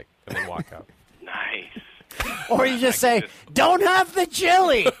then walk out. Nice. Or you just say, "Don't have the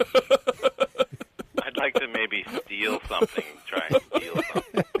chili." I'd like to maybe steal something. Try and steal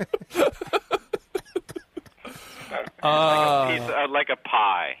something. Like a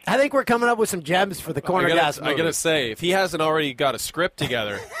pie. I think we're coming up with some gems for the Corner Gas movie. I gotta say, if he hasn't already got a script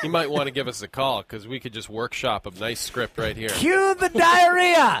together, he might want to give us a call because we could just workshop a nice script right here. Cue the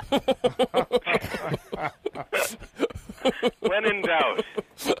diarrhea. When in doubt,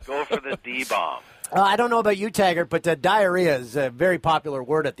 go for the D-bomb. I don't know about you, Taggart, but diarrhea is a very popular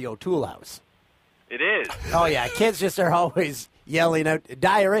word at the O'Toole house. It is. Oh, yeah. Kids just are always yelling out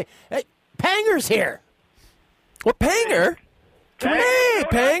diarrhea. Hey, Panger's here. What, Panger? Hey,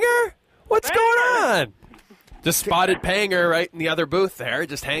 Panger. What's going on? Just spotted Panger right in the other booth there,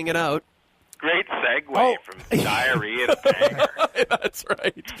 just hanging out. Great segue from diarrhea to Panger. That's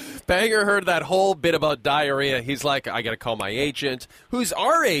right. Panger heard that whole bit about diarrhea. He's like, I got to call my agent. Who's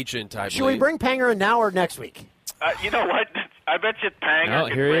our agent, I believe. Should we bring Panger in now or next week? You know what? I bet you Panger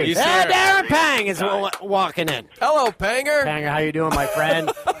could here he is. Darren Pang is walking in. Hello, Panger. Panger, how you doing, my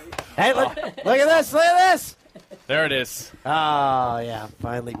friend? Hey, look at this. Look at this. There it is. Oh, yeah,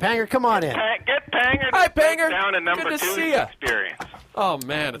 finally. Panger, come on in. Get Panger Hi, Panger. down in number Good to 2's see ya. experience. Oh,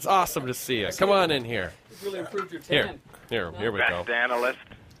 man, it's awesome to see you. Come on in here. It's really improved your tan. Here we go. Best analyst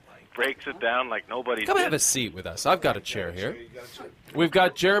breaks it down like nobody Come did. have a seat with us. I've got a chair here. We've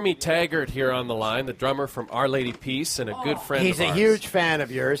got Jeremy Taggart here on the line, the drummer from Our Lady Peace and a good friend He's of a ours. huge fan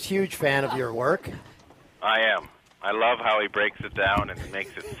of yours, huge fan of your work. I am. I love how he breaks it down and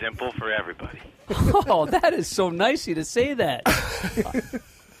makes it simple for everybody. Oh, that is so nice of you to say that.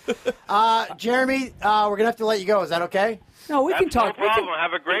 Jeremy, we're going to have to let you go. Is that okay? No, we can talk. No problem.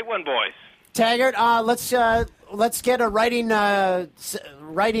 Have a great one, boys. Taggart, let's get a writing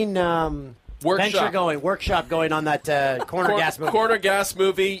workshop going on that Corner Gas movie. Corner Gas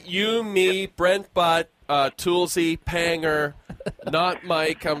movie. You, me, Brent Butt, Toolsy, Panger, not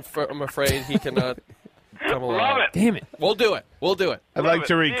Mike. I'm afraid he cannot come along. Love it. Damn it. We'll do it. I'd like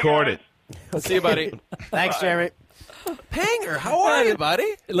to record it. See you, buddy. Thanks, Jeremy. Panger, how are you,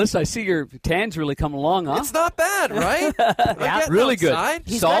 buddy? Listen, I see your tan's really coming along, huh? It's not bad, right? Yeah, really outside.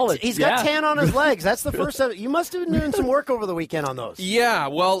 good. Solid. He's got tan on his legs. That's the first time. You must have been doing some work over the weekend on those. Yeah,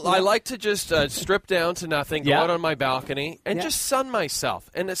 well, I like to just strip down to nothing, go out on my balcony, and just sun myself,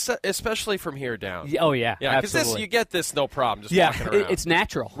 and especially from here down. Oh, yeah. Yeah, because you get this no problem just walking around. It's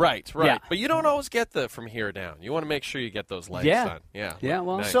natural. Right. Yeah. But you don't always get the from here down. You want to make sure you get those legs Yeah. sun. Yeah. Yeah,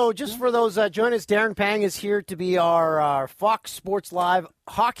 well. Nice. So just for those join us, Darren Pang is here to be our Fox Sports Live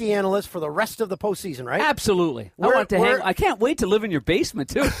hockey analyst for the rest of the postseason, right? Absolutely. I can't wait to live in your basement,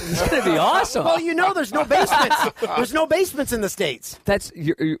 too. It's going to be awesome. Well, there's no basements. There's no basements in the States.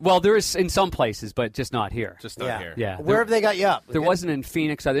 Well, there is in some places, but just not here. Just not here. Yeah. Where have they got you up? There wasn't in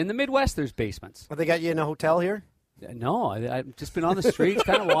Phoenix. In the Midwest, there's basements. Have they got you in a hotel here? No, I've just been on the streets,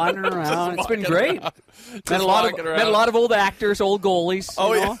 kind of wandering around. It's been great. Met a around. lot of old actors, old goalies.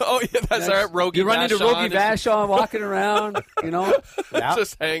 Oh, you know? yeah, that's all right. Rogie You run into Vachon Rogie Vachon walking around,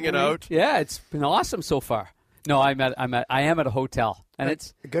 just hanging out. Yeah, it's been awesome so far. No, I am at a hotel, and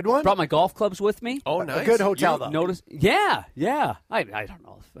it's a good one. Brought my golf clubs with me. Oh, nice. A good hotel, though. Notice? Yeah. I don't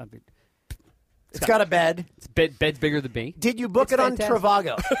know. I mean, it's got a bed. Bed's bigger than me. Did you book it on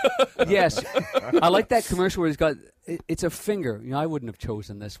Trivago? Yes. I like that commercial where he's got. It's a finger. I wouldn't have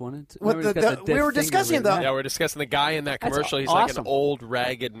chosen this one. We were discussing the. Yeah, we're discussing the guy in that commercial. He's awesome. like an old,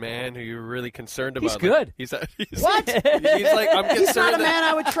 ragged man who you're really concerned about. He's good. He's What? He's like, I'm concerned. He's not a man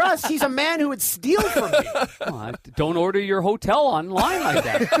I would trust. He's a man who would steal from me. Well, don't order your hotel online like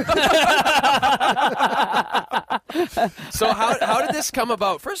that. So how did this come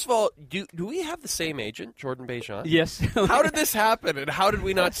about? First of all, do we have the same agent, Jordan Bejan? Yes. How did this happen, and how did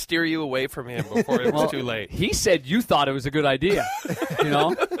we not steer you away from him before it was too late? He said you thought it was a good idea,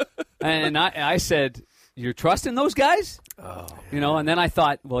 and I said, you're trusting those guys? Oh. And then I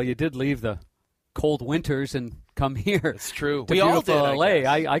thought, well, you did leave the cold winters and come here. It's true. To We all beautiful did,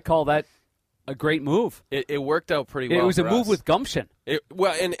 LA. I call that a great move. It worked out pretty well. It was a for move us. with gumption.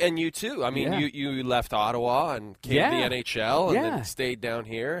 And you too. I mean, you left Ottawa and came to the NHL and then stayed down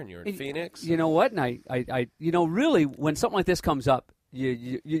here, and you're in Phoenix. You know what? And I really, when something like this comes up,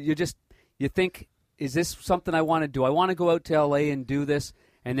 you think, is this something I want to do? I want to go out to LA and do this,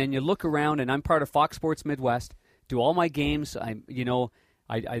 and then you look around, and I'm part of Fox Sports Midwest. Do all my games.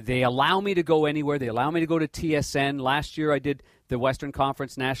 They allow me to go anywhere. They allow me to go to TSN. Last year I did the Western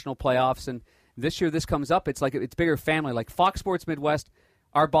Conference National Playoffs, and this year this comes up. It's like it's bigger family. Like Fox Sports Midwest,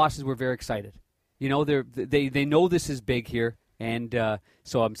 our bosses were very excited. They know this is big here, and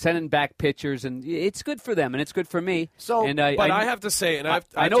so I'm sending back pictures, and it's good for them, and it's good for me. So, and I have to say, and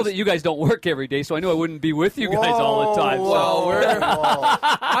I know that you guys don't work every day, so I know I wouldn't be with you guys all the time.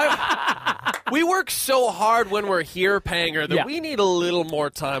 We work so hard when we're here, Panger, that we need a little more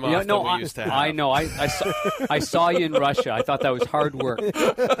time off than we used to have. I know. I saw you in Russia. I thought that was hard work.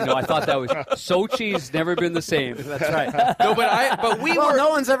 I thought that was Sochi's never been the same. That's right. But no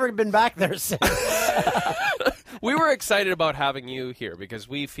one's ever been back there since. We were excited about having you here because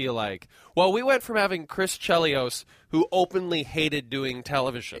we feel like, we went from having Chris Chelios, who openly hated doing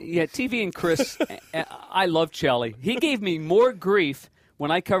television. Yeah, TV and Chris, I love Chelly. He gave me more grief when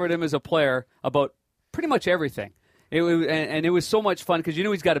I covered him as a player about pretty much everything. It was so much fun because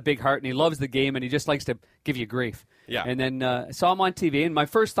he's got a big heart and he loves the game and he just likes to give you grief. Yeah. And then saw him on TV, and my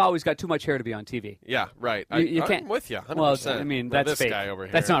first thought was, he's got too much hair to be on TV. Yeah, right. You can't. I'm with you, 100%. Well, I mean, that's this fake. guy over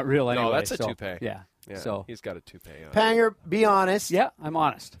here. That's not real anyway. No, that's a so, toupee. Yeah. So he's got a toupee on. Panger, be honest. Yeah, I'm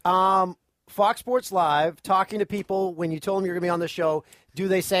honest. Fox Sports Live, talking to people when you told them you're going to be on the show, do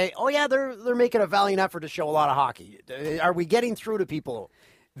they say, "Oh yeah, they're making a valiant effort to show a lot of hockey"? Are we getting through to people?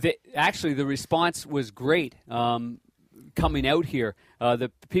 Actually, the response was great. Coming out here,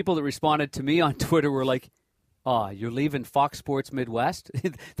 the people that responded to me on Twitter were like, "Oh, you're leaving Fox Sports Midwest?"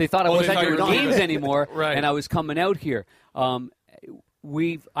 They thought I wasn't at your games anymore, right. And I was coming out here. I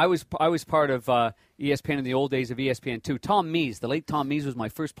was part of ESPN in the old days of ESPN2. Tom Mees, the late Tom Mees, was my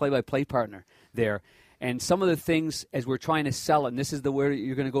first play-by-play partner there. And some of the things as we're trying to sell it, and this is the where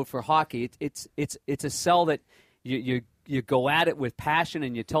you're going to go for hockey. It's a sell that you go at it with passion,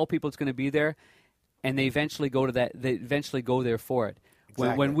 and you tell people it's going to be there, and they eventually go to that. They eventually go there for it.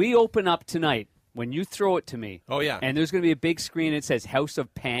 Exactly. When we open up tonight. When you throw it to me, and there's going to be a big screen that says House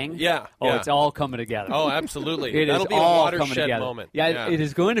of Pang, it's all coming together. Oh, absolutely. That'll be all a watershed together. moment. Yeah, it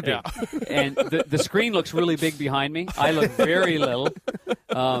is going to be. Yeah. And the screen looks really big behind me. I look very little.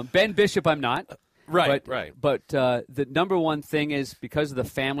 Ben Bishop, I'm not. Right. But the number one thing is because of the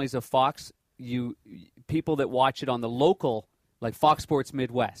families of Fox, people that watch it on the local, like Fox Sports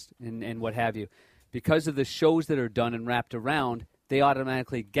Midwest and what have you, because of the shows that are done and wrapped around, they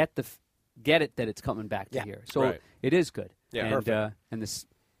automatically get it that it's coming back to here. So it is good. Yeah, and this,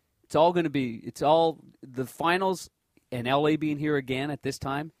 it's all going to be, it's all the finals and LA being here again at this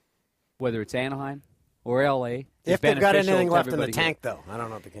time, whether it's Anaheim or LA. If they've got anything left in the tank, though. I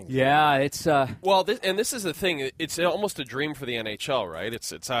don't know if the Kings. Yeah, it's. This is the thing. It's almost a dream for the NHL, right?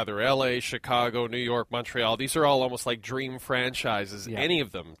 It's either LA, Chicago, New York, Montreal. These are all almost like dream franchises, any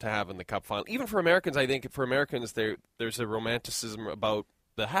of them to have in the Cup final. Even for Americans, I think there's a romanticism about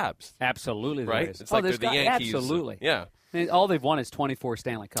the Habs. Absolutely, there Right? is. It's like they're there's the got- Yankees. Absolutely. Yeah. I mean, all they've won is 24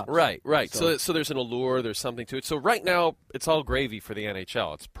 Stanley Cups. Right. So there's an allure. There's something to it. So right now, it's all gravy for the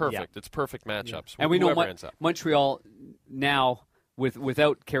NHL. It's perfect. Yeah. It's perfect matchups. And we know Whoever ends up. Montreal now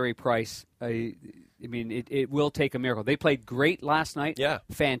without Carey Price. I mean, it will take a miracle. They played great last night. Yeah.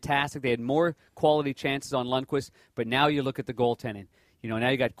 Fantastic. They had more quality chances on Lundqvist, but now you look at the goaltending. Now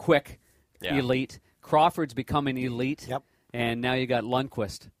you got Quick, elite. Crawford's becoming elite. Yep. And now you got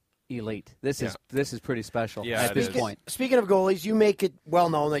Lundqvist, elite. This is pretty special at this point. Speaking of goalies, you make it well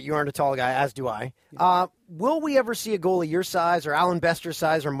known that you aren't a tall guy, as do I. Will we ever see a goalie your size or Alan Bester's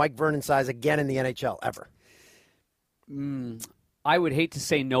size or Mike Vernon's size again in the NHL, ever? I would hate to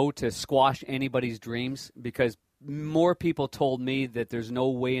say no to squash anybody's dreams because more people told me that there's no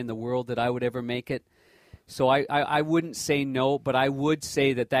way in the world that I would ever make it. So I wouldn't say no, but I would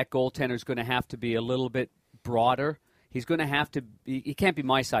say that goaltender is going to have to be a little bit broader. He's going to have to be, he can't be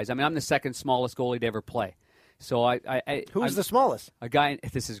my size. I mean, I'm the second smallest goalie to ever play. So Who's the smallest? A guy.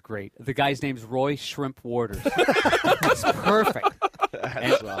 This is great. The guy's name's Roy Shrimp Waters. It's perfect.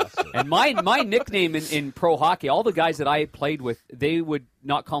 That's awesome. And my nickname in pro hockey, all the guys that I played with, they would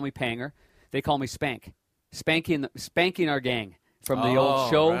not call me Panger. They call me Spank. Spanking our gang from the old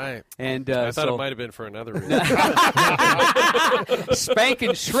show. Right. And I thought it might have been for another reason.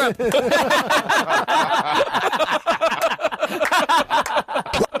 Spanking Shrimp.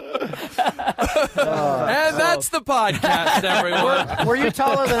 And that's the podcast, everyone. Were you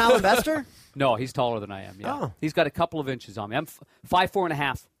taller than Alan Bester? No, he's taller than I am. Yeah. Oh. He's got a couple of inches on me. I'm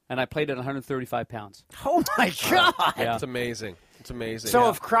 5'4.5", and I played at 135 pounds. Oh, my God. Yeah. It's amazing. It's amazing. So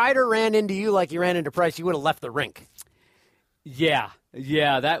if Kreider ran into you like he ran into Price, you would have left the rink. Yeah,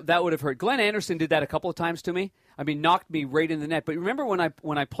 that would have hurt. Glenn Anderson did that a couple of times to me. I mean, knocked me right in the net. But remember when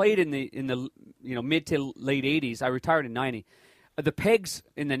I played in the mid to late 80s, I retired in 90. The pegs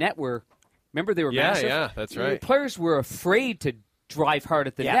in the net were, remember they were massive? Yeah, that's right. Players were afraid to drive hard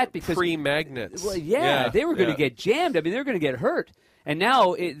at the net because pre-magnets. Well, they were going to get jammed. I mean, they were going to get hurt. And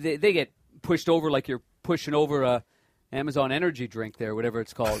now they get pushed over like you're pushing over a Amazon energy drink there, whatever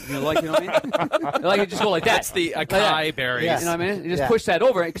it's called. You know what I mean? Like you just go like that. That's the acai berries. You know what I mean? You just push that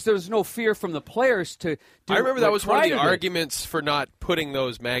over because there was no fear from the players to do I remember that was one of the Kreider did. arguments for not putting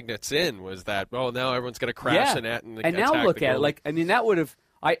those magnets in was that, now everyone's going to crash the net and now look the at it. goalie. Like, I mean, that would have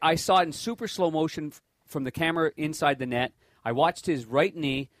 – I saw it in super slow motion from the camera inside the net. I watched his right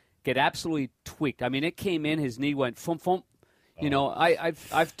knee get absolutely tweaked. I mean, it came in, his knee went thump, thump. You know,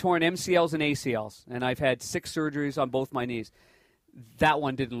 I've torn MCLs and ACLs, and I've had 6 surgeries on both my knees. That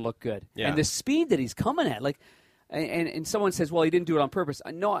one didn't look good. Yeah. And the speed that he's coming at, like, and someone says, well, he didn't do it on purpose.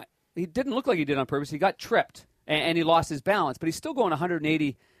 No, he didn't look like he did it on purpose. He got tripped, and he lost his balance, but he's still going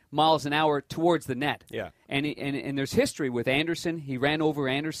 180 miles an hour towards the net. Yeah. And there's history with Anderson. He ran over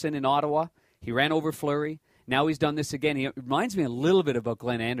Anderson in Ottawa. He ran over Fleury. Now he's done this again. He reminds me a little bit about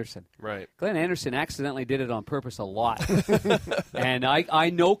Glenn Anderson. Right. Glenn Anderson accidentally did it on purpose a lot. And I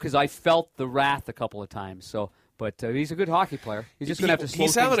know because I felt the wrath a couple of times. But he's a good hockey player. He's just going to have to slow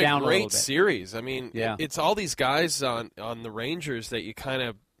He's things having down a a little great bit. series. I mean, Yeah. it's all these guys on the Rangers that you kind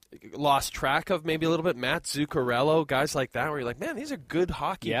of lost track of maybe a little bit. Matt Zuccarello, guys like that, where you're like, man, these are good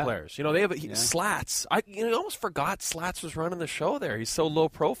hockey players. You know, they have Slats. I almost forgot Slats was running the show there. He's so low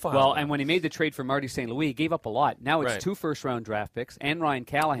profile. Well, and when he made the trade for Marty St. Louis, he gave up a lot. Now it's Right. 2 first-round draft picks and Ryan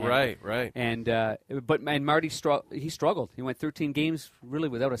Callahan. Right. And Marty he struggled. He went 13 games really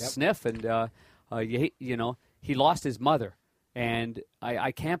without a sniff, and he lost his mother. And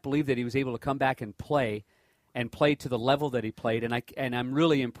I can't believe that he was able to come back and play to the level that he played. And I'm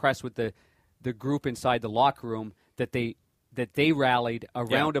really impressed with the group inside the locker room that they rallied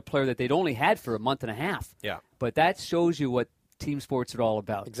around a player that they'd only had for a month and a half. Yeah. But that shows you what team sports are all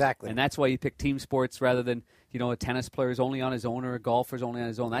about. Exactly. And that's why you pick team sports rather than, a tennis player's only on his own or a golfer's only on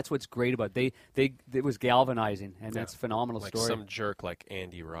his own. That's what's great about it. It was galvanizing, and that's a phenomenal like story. some jerk like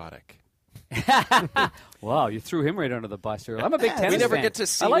Andy Roddick. Wow, you threw him right under the bus here. I'm a big tennis We never fan. get to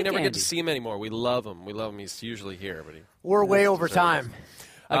see. I like we never get Andy. to see him anymore. We love him. He's usually here, but We're way over time.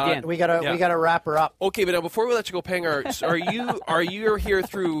 Again, we gotta wrap her up. Okay, but now before we let you go, Panger, are you here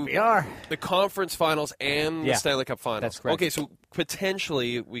through the conference finals and the Stanley Cup finals? That's correct. Okay, so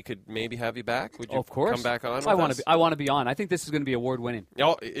potentially we could maybe have you back. Would you Of course. come back on? I want to be on. I think this is going to be award winning.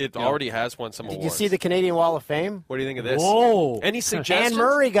 Oh, it already has won some Did awards. you see the Canadian Wall of Fame? What do you think of this? Whoa! Any suggestions? Anne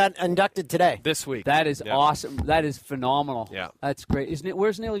Murray got inducted today. This week. That is awesome. That is phenomenal. Yeah. That's great. Isn't it?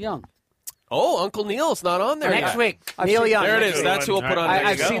 Where's Neil Young? Oh, Uncle Neil's not on there Next yet. week. I've Neil seen- Young. There it next is. week. That's who we'll put on there.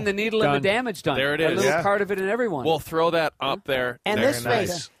 I've you go. seen the needle and the Done. damage done. There it A is. little Yeah. part of it in everyone. We'll throw that up there. And Very this nice.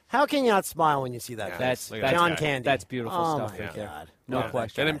 face How can you not smile when you see that? That's John Candy. That's beautiful oh stuff my right there. God. No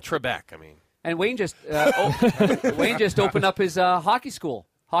question. And him Trebek, I mean. And Wayne just opened up his hockey school,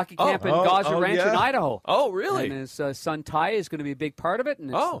 hockey camp in Gaza Ranch in Idaho. Oh, really? And his son Ty is going to be a big part of it. And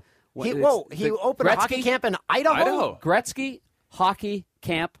he opened a hockey camp in Idaho?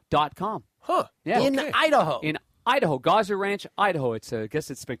 GretzkyHockeyCamp.com. Huh. Yeah. In Idaho. In Idaho, Gaza Ranch, Idaho. I guess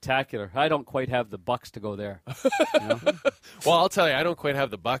it's spectacular. I don't quite have the bucks to go there. Well, I'll tell you, I don't quite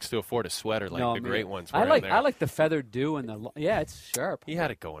have the bucks to afford a sweater like the great ones. I like the feathered dew and it's sharp. He had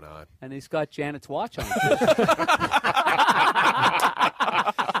it going on, and he's got Janet's watch on.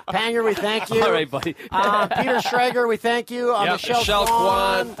 Panger, we thank you. All right, buddy. Peter Schrager, we thank you. Michelle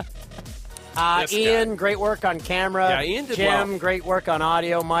Kwan. Ian, great work on camera. Yeah, Ian did Jim, well. great work on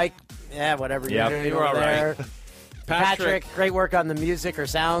audio. Mike, whatever you're doing you were all there. right. Patrick, great work on the music or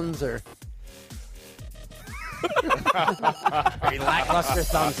sounds or very lackluster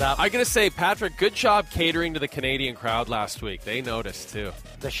thumbs up. I'm going to say, Patrick, good job catering to the Canadian crowd last week. They noticed, too.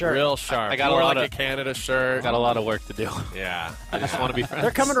 The shirt. Real sharp. I got More a lot like of a Canada shirt. I got a lot of work to do. Yeah. I just want to be friends.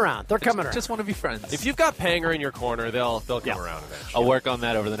 They're coming around. Just want to be friends. If you've got Panger in your corner, they'll come around eventually. I'll work on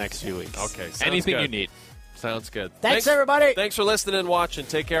that over the next few weeks. Okay. Anything good. you need. Sounds good. Thanks, everybody. Thanks for listening and watching.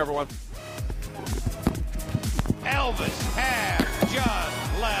 Take care, everyone. Elvis has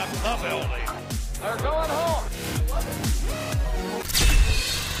just left the building. They're going home.